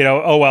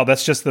oh well,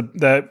 that's just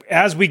the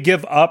as we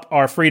give up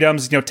our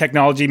freedoms,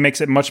 technology makes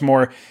it much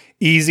more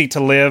easy to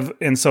live,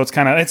 and so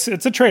it's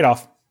it's a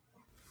trade-off.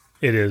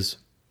 It is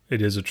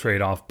a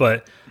trade-off,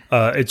 but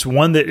it's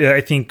one that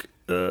I think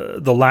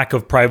the lack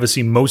of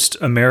privacy, most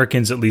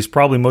Americans, at least,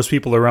 probably most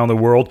people around the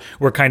world,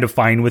 we're kind of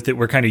fine with it.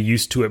 We're kind of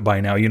used to it by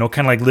now.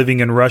 Kind of like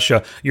living in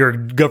Russia, your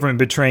government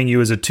betraying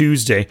you is a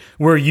Tuesday.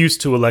 We're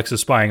used to Alexa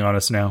spying on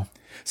us now.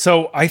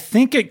 So I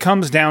think it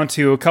comes down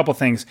to a couple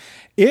things.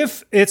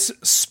 If it's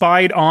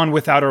spied on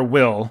without our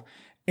will,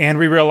 and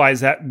we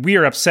realize that we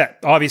are upset,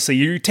 obviously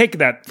you take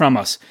that from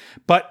us.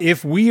 But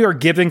if we are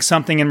giving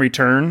something in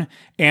return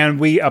and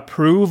we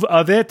approve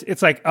of it,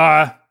 it's like,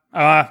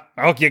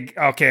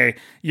 okay,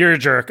 you're a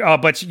jerk. Oh,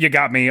 but you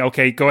got me.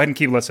 Okay, go ahead and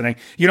keep listening.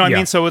 You know what I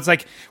mean? So it's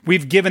like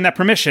we've given that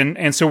permission,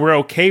 and so we're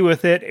okay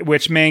with it,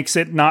 which makes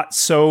it not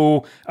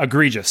so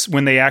egregious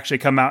when they actually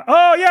come out.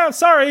 Oh yeah,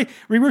 sorry,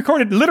 we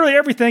recorded literally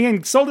everything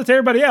and sold it to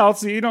everybody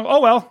else. Oh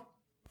well.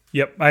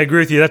 Yep, I agree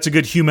with you. That's a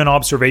good human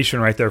observation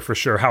right there for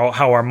sure.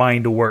 How our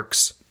mind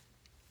works.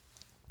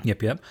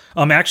 Yep.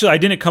 Actually, I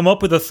didn't come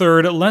up with a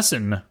third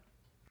lesson.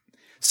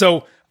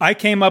 So I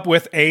came up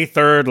with a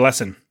third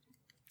lesson.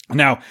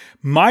 Now,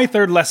 my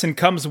third lesson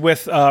comes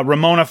with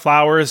Ramona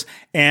Flowers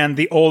and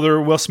the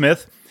older Will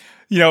Smith.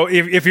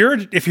 If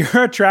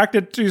you're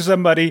attracted to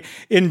somebody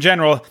in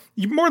general,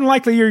 more than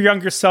likely your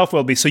younger self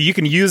will be. So you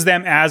can use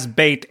them as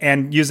bait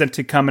and use them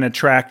to come and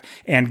attract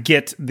and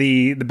get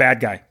the bad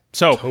guy.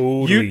 So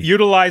totally.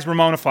 Utilize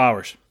Ramona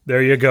Flowers.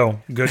 There you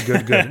go.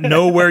 Good.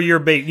 Know where you're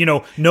bait.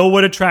 Know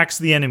what attracts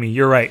the enemy.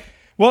 You're right.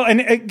 Well,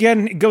 and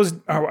again, it goes.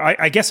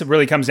 I guess it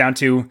really comes down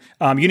to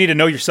you need to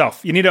know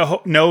yourself. You need to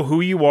know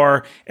who you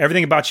are,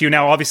 everything about you.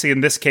 Now, obviously,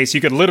 in this case,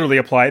 you could literally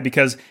apply it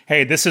because,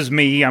 hey, this is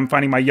me. I'm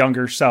finding my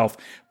younger self.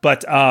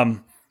 But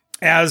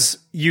as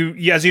you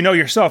know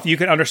yourself, you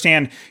can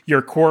understand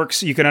your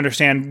quirks, you can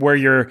understand where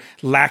you're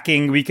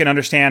lacking, we can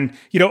understand,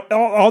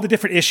 all the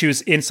different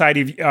issues inside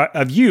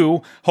of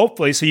you,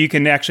 hopefully, so you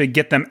can actually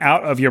get them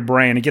out of your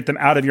brain and get them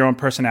out of your own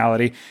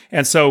personality.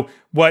 And so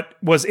what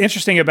was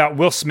interesting about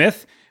Will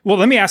Smith, well,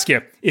 let me ask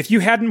you, if you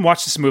hadn't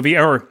watched this movie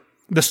or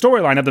the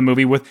storyline of the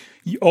movie with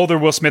older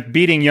Will Smith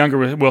beating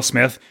younger Will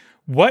Smith,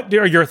 what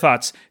are your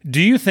thoughts? Do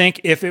you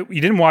think if you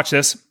didn't watch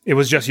this, it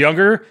was just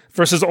younger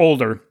versus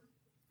older,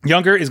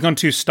 younger is going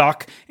to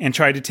stalk and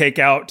try to take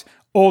out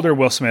older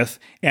Will Smith,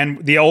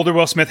 and the older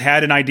Will Smith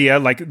had an idea,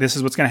 like this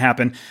is what's going to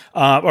happen,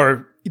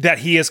 or that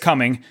he is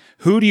coming,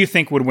 who do you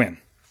think would win?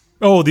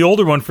 Oh, the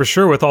older one for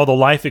sure, with all the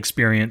life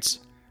experience.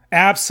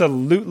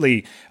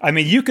 Absolutely. I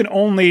mean, you can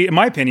only, in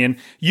my opinion,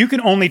 you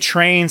can only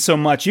train so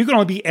much. You can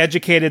only be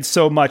educated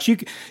so much.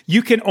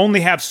 You can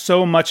only have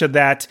so much of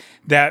that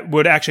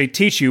would actually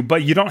teach you,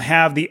 but you don't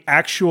have the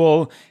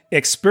actual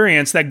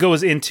experience that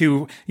goes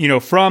into,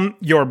 from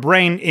your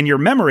brain in your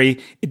memory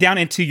down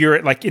into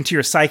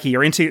your psyche,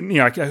 or into,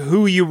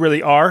 who you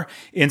really are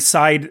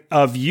inside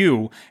of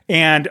you.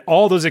 And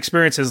all those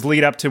experiences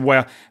lead up to,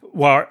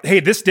 well, hey,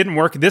 this didn't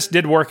work, this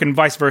did work, and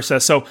vice versa.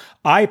 So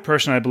I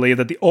personally believe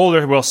that the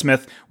older Will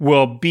Smith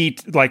will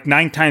beat, like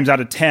 9 times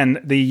out of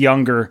 10, the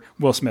younger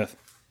Will Smith.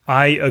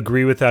 I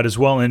agree with that as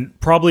well. And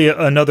probably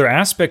another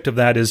aspect of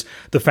that is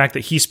the fact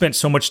that he spent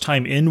so much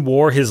time in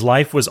war. His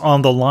life was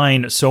on the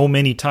line so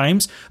many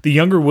times. The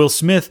younger Will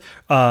Smith,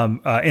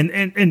 having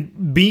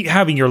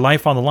your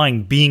life on the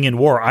line, being in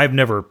war, I've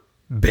never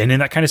been in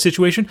that kind of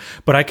situation,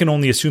 but I can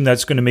only assume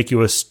that's going to make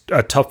you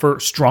a tougher,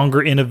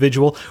 stronger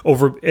individual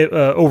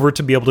over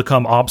to be able to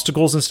come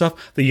obstacles and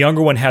stuff. The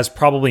younger one has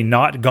probably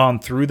not gone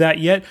through that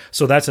yet,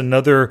 so that's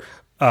another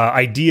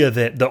idea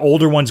that the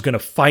older one's going to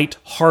fight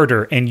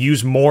harder and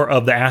use more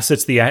of the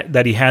assets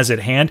that he has at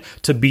hand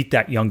to beat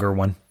that younger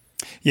one.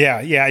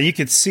 Yeah, you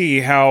could see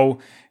how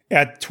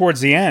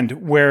towards the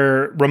end,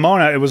 where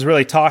Ramona was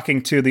really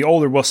talking to the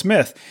older Will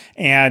Smith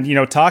and,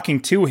 talking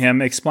to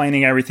him,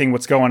 explaining everything,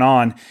 what's going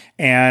on.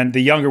 And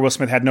the younger Will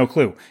Smith had no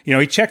clue.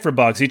 He checked for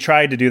bugs. He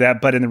tried to do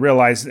that, but in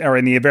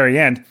the very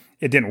end,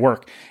 it didn't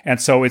work. And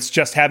so it's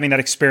just having that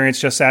experience,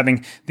 just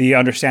having the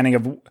understanding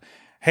of,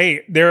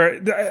 hey,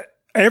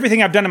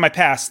 everything I've done in my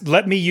past,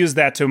 let me use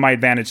that to my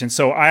advantage. And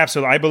so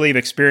I believe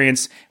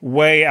experience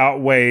way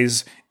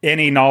outweighs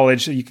any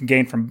knowledge that you can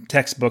gain from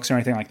textbooks or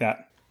anything like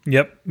that.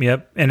 Yep.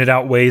 And it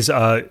outweighs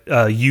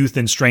youth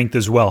and strength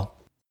as well.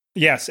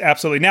 Yes,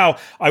 absolutely. Now,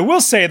 I will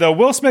say, though,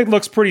 Will Smith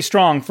looks pretty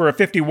strong for a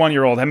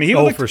 51-year-old. I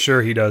mean, for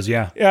sure he does,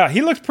 yeah. Yeah,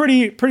 he looked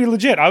pretty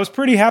legit. I was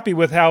pretty happy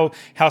with how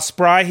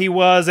spry he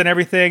was and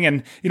everything.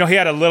 And, he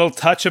had a little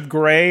touch of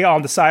gray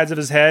on the sides of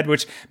his head,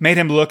 which made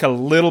him look a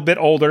little bit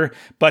older.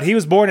 But he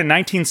was born in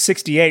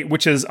 1968,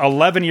 which is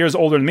 11 years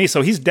older than me.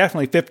 So he's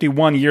definitely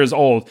 51 years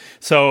old.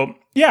 So,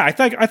 yeah, I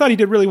thought he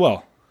did really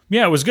well.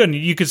 Yeah, it was good. And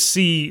you could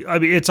see, I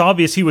mean, it's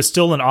obvious he was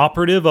still an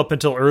operative up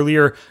until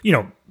earlier,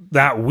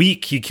 that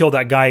week he killed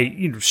that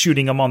guy,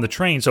 shooting him on the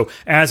train. So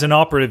as an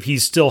operative, he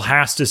still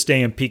has to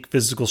stay in peak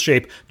physical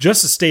shape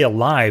just to stay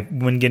alive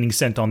when getting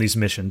sent on these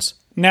missions.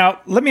 Now,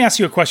 let me ask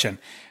you a question.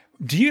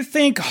 Do you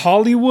think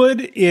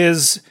Hollywood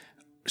is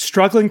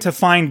struggling to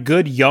find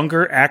good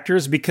younger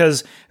actors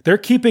because they're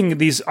keeping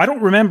these, I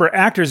don't remember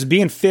actors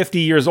being 50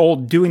 years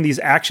old doing these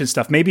action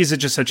stuff. Maybe is it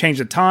just a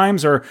change of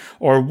times or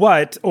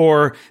what,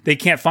 or they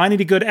can't find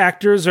any good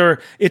actors,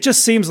 or it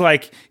just seems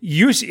like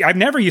I've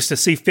never used to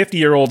see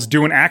 50-year-olds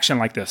doing action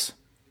like this.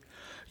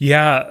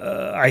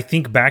 Yeah, I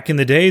think back in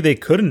the day they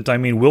couldn't. I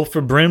mean,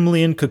 Wilford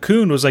Brimley in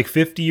Cocoon was like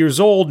 50 years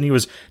old and he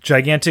was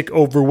gigantic,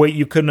 overweight.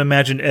 You couldn't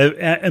imagine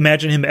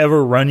him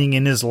ever running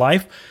in his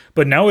life.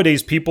 But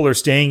nowadays people are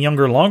staying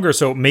younger longer.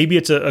 So maybe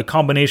it's a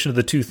combination of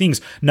the two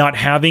things, not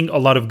having a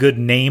lot of good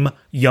name,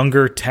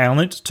 younger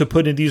talent to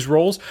put in these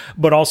roles,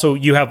 but also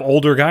you have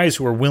older guys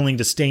who are willing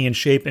to stay in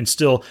shape and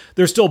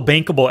they're still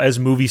bankable as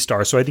movie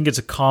stars. So I think it's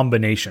a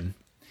combination.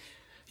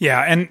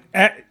 Yeah. And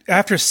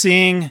after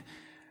seeing,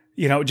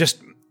 just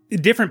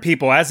different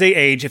people as they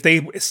age, if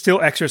they still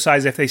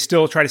exercise, if they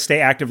still try to stay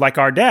active, like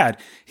our dad,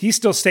 he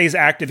still stays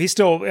active. He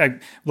still,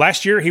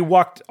 last year he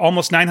walked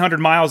almost 900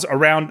 miles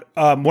around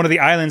one of the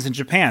islands in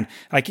Japan.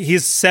 Like,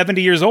 he's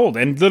 70 years old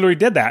and literally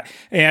did that.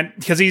 And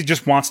because he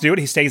just wants to do it,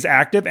 he stays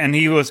active, and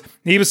he was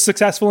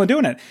successful in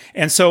doing it.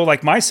 And so,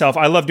 like myself,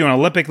 I love doing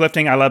Olympic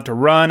lifting. I love to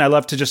run. I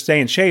love to just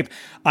stay in shape.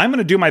 I'm going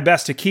to do my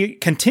best to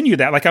continue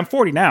that. Like, I'm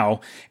 40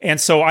 now.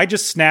 And so I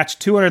just snatched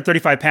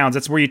 235 pounds.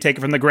 That's where you take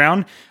it from the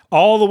ground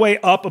all the way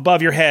up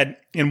above your head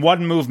in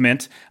one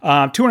movement,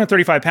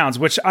 235 pounds,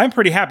 which I'm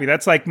pretty happy.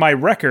 That's like my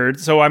record.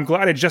 So I'm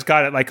glad I just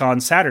got it like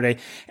on Saturday.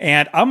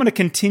 And I'm going to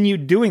continue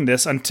doing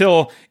this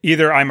until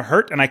either I'm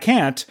hurt and I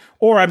can't,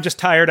 or I'm just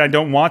tired, I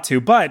don't want to.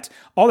 But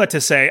all that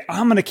to say,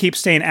 I'm going to keep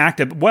staying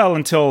active well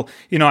until,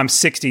 I'm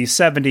 60,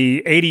 70,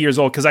 80 years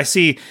old, because I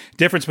see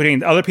difference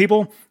between other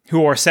people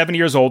who are 70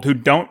 years old who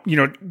don't,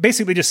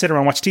 basically just sit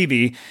around and watch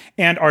TV,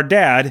 and our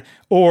dad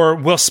or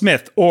Will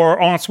Smith or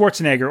Arnold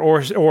Schwarzenegger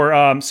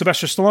or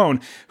Sylvester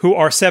Stallone, who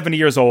are 70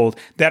 years old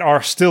that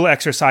are still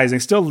exercising,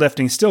 still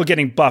lifting, still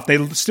getting buff.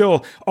 They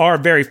still are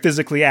very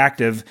physically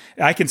active.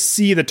 I can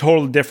see the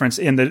total difference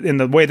in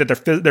the way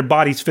that their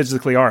bodies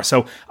physically are.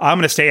 So I'm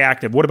going to stay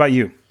active. What about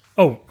you?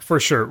 Oh, for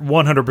sure.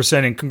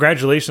 100%. And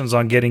congratulations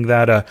on getting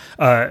that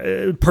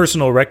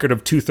personal record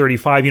of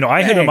 235.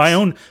 I hit my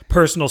own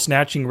personal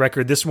snatching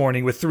record this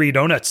morning with 3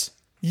 donuts.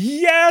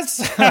 Yes!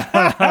 Took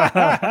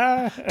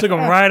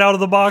them right out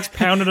of the box,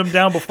 pounded them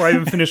down before I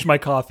even finished my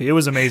coffee. It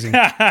was amazing.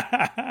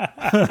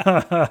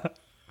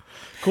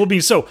 Cool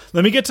beans. So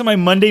let me get to my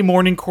Monday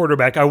morning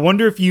quarterback. I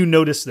wonder if you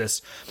noticed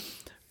this.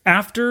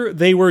 After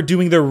they were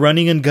doing their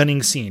running and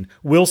gunning scene,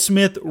 Will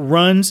Smith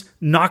runs,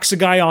 knocks a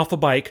guy off a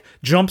bike,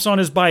 jumps on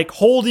his bike,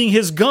 holding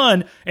his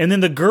gun, and then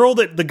the girl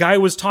that the guy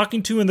was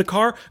talking to in the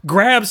car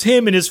grabs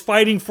him and is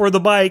fighting for the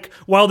bike,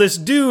 while this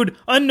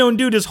unknown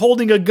dude, is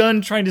holding a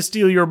gun trying to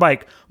steal your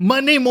bike.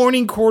 Monday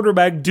morning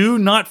quarterback, do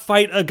not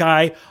fight a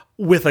guy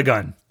with a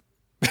gun.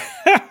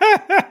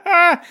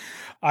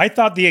 I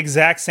thought the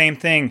exact same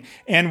thing.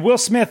 And Will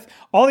Smith,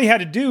 all he had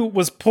to do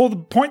was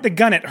point the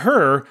gun at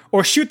her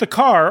or shoot the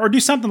car or do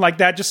something like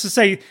that just to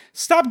say,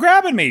 stop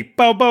grabbing me,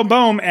 boom, boom,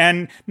 boom.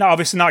 And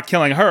obviously not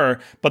killing her,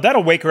 but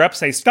that'll wake her up,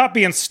 say, stop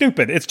being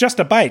stupid. It's just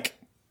a bike.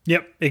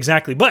 Yep,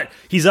 exactly. But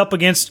he's up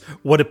against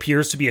what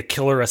appears to be a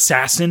killer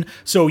assassin,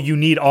 so you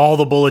need all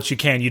the bullets you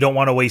can. You don't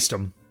want to waste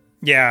them.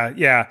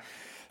 Yeah.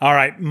 All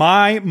right,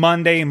 my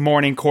Monday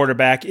morning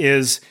quarterback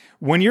is...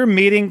 when you're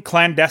meeting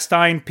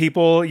clandestine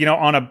people,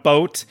 on a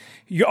boat,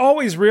 you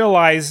always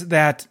realize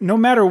that no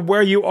matter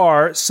where you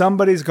are,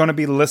 somebody's going to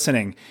be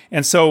listening.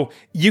 And so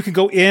you can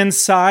go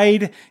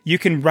inside, you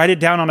can write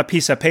it down on a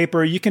piece of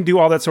paper, you can do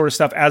all that sort of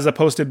stuff as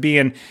opposed to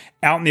being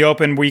out in the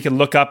open where you can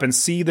look up and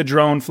see the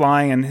drone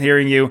flying and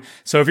hearing you.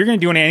 So if you're going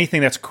to do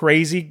anything that's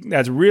crazy,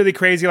 that's really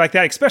crazy like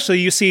that, especially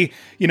you see,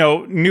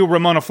 new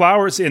Ramona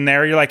Flowers in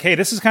there, you're like, hey,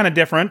 this is kind of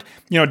different.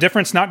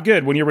 Different's not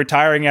good when you're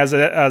retiring as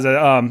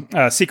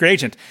a secret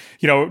agent.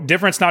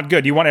 Different's not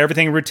good. You want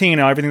everything routine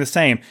and everything the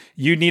same.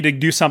 You need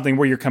to do something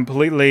where you're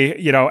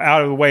completely,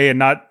 out of the way and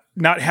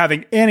not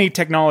having any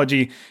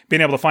technology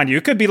being able to find you.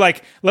 It could be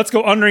like, let's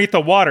go underneath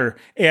the water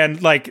and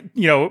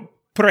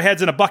put our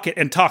heads in a bucket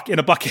and talk in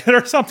a bucket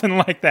or something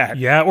like that.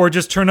 Yeah, or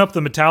just turn up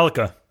the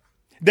Metallica.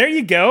 There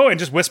you go. And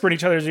just whisper in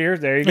each other's ears.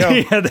 There you go.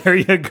 Yeah, there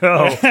you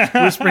go.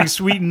 Whispering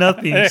sweet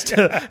nothings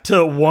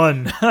to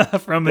one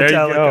from Metallica.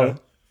 There you go.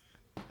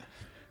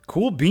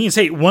 Cool beans.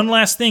 Hey, one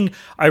last thing.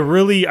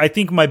 I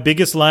think my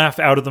biggest laugh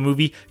out of the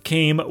movie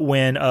came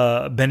when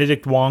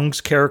Benedict Wong's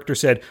character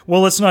said,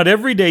 well, it's not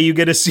every day you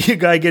get to see a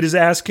guy get his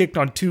ass kicked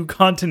on 2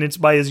 continents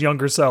by his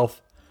younger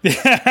self.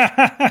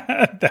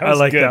 I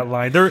like that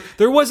line.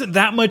 There wasn't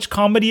that much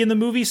comedy in the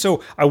movie,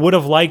 so I would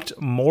have liked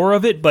more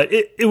of it, but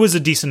it was a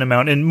decent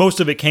amount, and most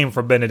of it came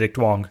from Benedict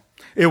Wong.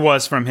 It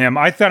was from him.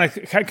 I kind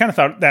of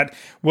thought that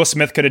Will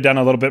Smith could have done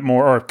a little bit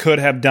more, or could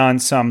have done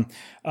some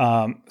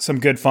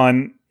good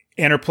fun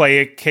interplay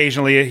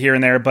occasionally here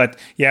and there, but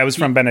yeah, it was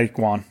from Benedict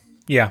Wong.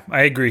 Yeah,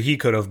 I agree. He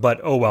could have, but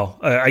oh well.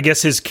 I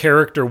guess his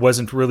character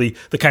wasn't really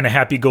the kind of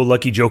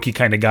happy-go-lucky, jokey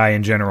kind of guy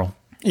in general.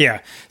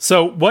 Yeah.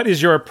 So what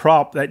is your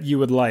prop that you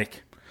would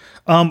like?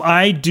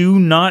 I do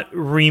not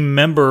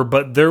remember,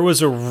 but there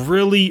was a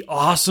really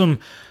awesome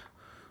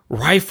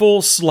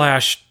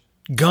rifle/gun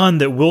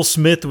that Will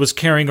Smith was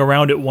carrying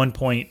around at one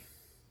point.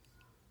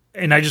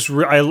 And I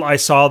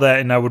saw that,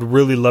 and I would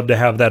really love to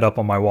have that up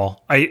on my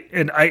wall. I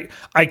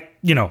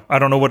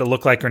don't know what it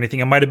looked like or anything.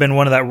 It might have been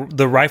one of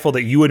the rifle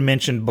that you had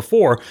mentioned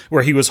before,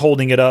 where he was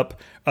holding it up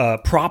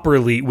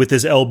properly with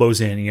his elbows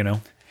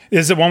in.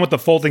 Is it one with the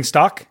folding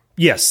stock?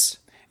 Yes.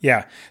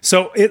 Yeah.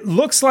 So it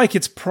looks like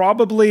it's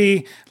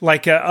probably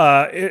like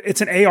it's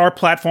an AR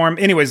platform.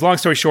 Anyways, long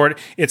story short,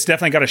 it's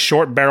definitely got a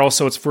short barrel,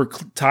 so it's for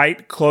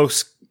tight,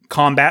 close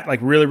combat, like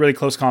really, really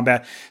close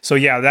combat. So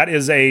yeah, that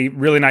is a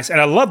really nice,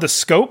 and I love the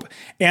scope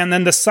and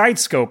then the side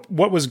scope.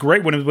 What was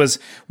great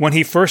when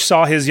he first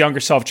saw his younger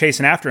self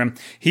chasing after him,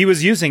 he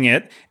was using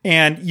it,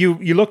 and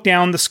you look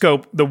down the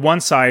scope, the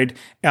one side,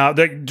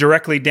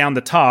 directly down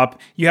the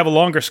top, you have a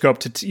longer scope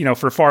to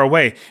for far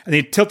away, and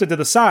you tilt it to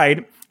the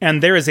side,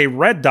 and there is a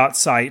red dot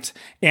sight,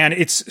 and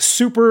it's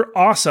super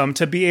awesome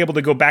to be able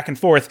to go back and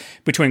forth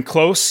between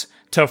close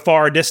to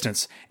far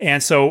distance.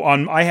 And so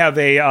I have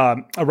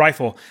a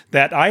rifle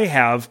that I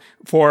have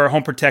for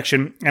home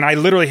protection, and I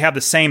literally have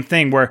the same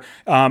thing where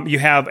you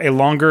have a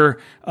longer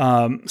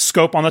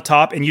scope on the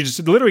top, and you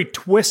just literally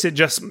twist it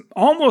just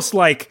almost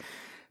like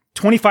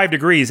 25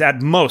 degrees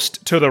at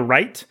most to the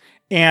right,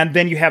 and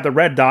then you have the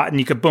red dot, and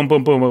you could boom,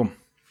 boom, boom, boom.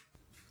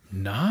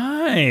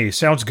 Nice.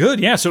 Sounds good.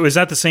 Yeah. So is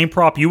that the same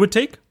prop you would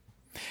take?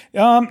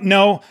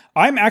 No,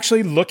 I'm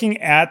actually looking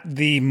at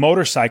the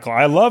motorcycle.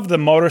 I love the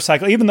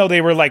motorcycle, even though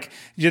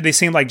they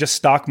seemed like just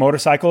stock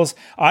motorcycles.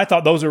 I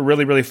thought those were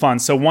really, really fun.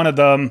 So one of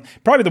them,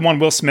 probably the one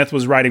Will Smith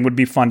was riding, would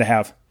be fun to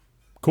have.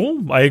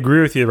 Cool. I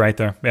agree with you right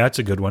there. Yeah, that's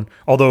a good one.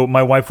 Although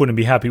my wife wouldn't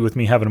be happy with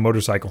me having a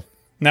motorcycle.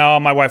 No,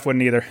 my wife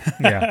wouldn't either.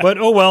 Yeah, but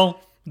oh well.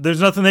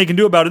 There's nothing they can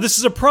do about it. This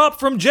is a prop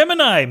from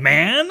Gemini,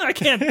 man. I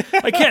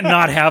can't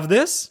not have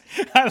this.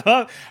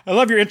 I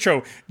love your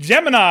intro,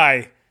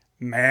 Gemini.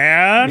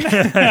 Man.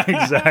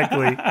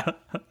 Exactly.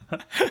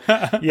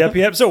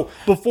 Yep. So,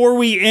 before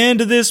we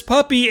end this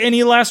puppy,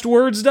 any last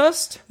words,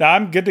 Dust?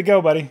 I'm good to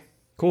go, buddy.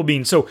 Cool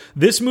beans. So,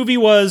 this movie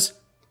was...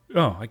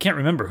 Oh, I can't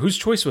remember. Whose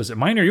choice was it?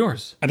 Mine or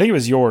yours? I think it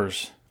was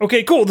yours.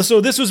 Okay, cool.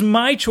 So, this was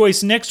my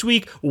choice. Next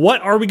week, what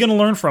are we going to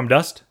learn from,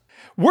 Dust?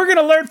 We're going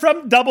to learn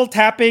from double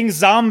tapping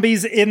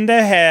zombies in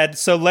the head.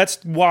 So,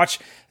 let's watch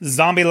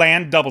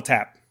Zombieland Double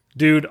Tap.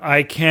 Dude,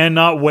 I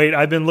cannot wait.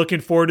 I've been looking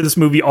forward to this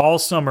movie all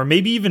summer,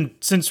 maybe even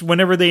since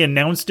whenever they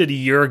announced it a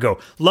year ago.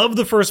 Love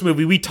the first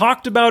movie. We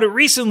talked about it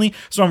recently,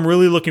 so I'm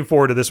really looking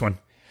forward to this one.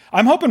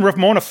 I'm hoping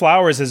Ramona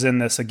Flowers is in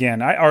this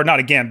again. Or not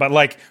again, but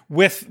like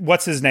with,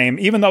 what's his name?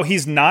 Even though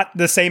he's not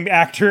the same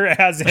actor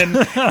as in...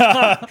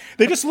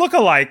 they just look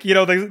alike. You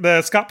know,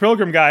 the Scott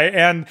Pilgrim guy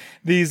and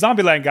the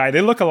Zombieland guy,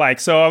 they look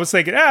alike. So I was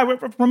thinking,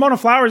 Ramona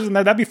Flowers in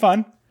there, that'd be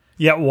fun.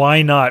 Yeah,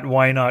 why not?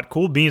 Why not?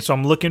 Cool beans. So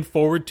I'm looking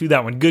forward to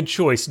that one. Good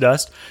choice,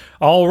 Dust.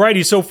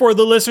 Alrighty, so for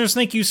the listeners,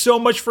 thank you so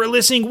much for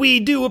listening.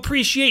 We do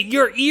appreciate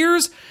your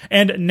ears.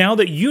 And now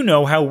that you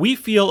know how we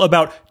feel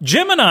about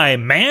Gemini,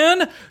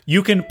 man,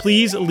 you can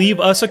please leave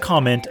us a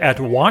comment at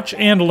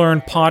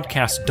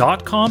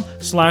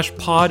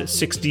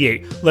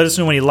watchandlearnpodcast.com/pod68. Let us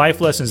know any life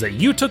lessons that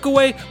you took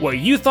away, what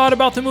you thought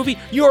about the movie,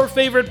 your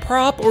favorite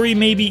prop, or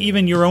maybe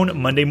even your own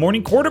Monday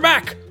morning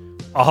quarterback.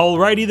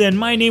 Alrighty then,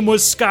 my name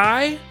was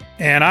Sky.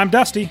 And I'm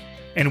Dusty.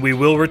 And we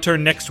will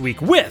return next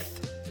week with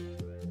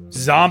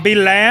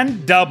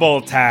Zombieland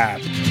Double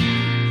Tap.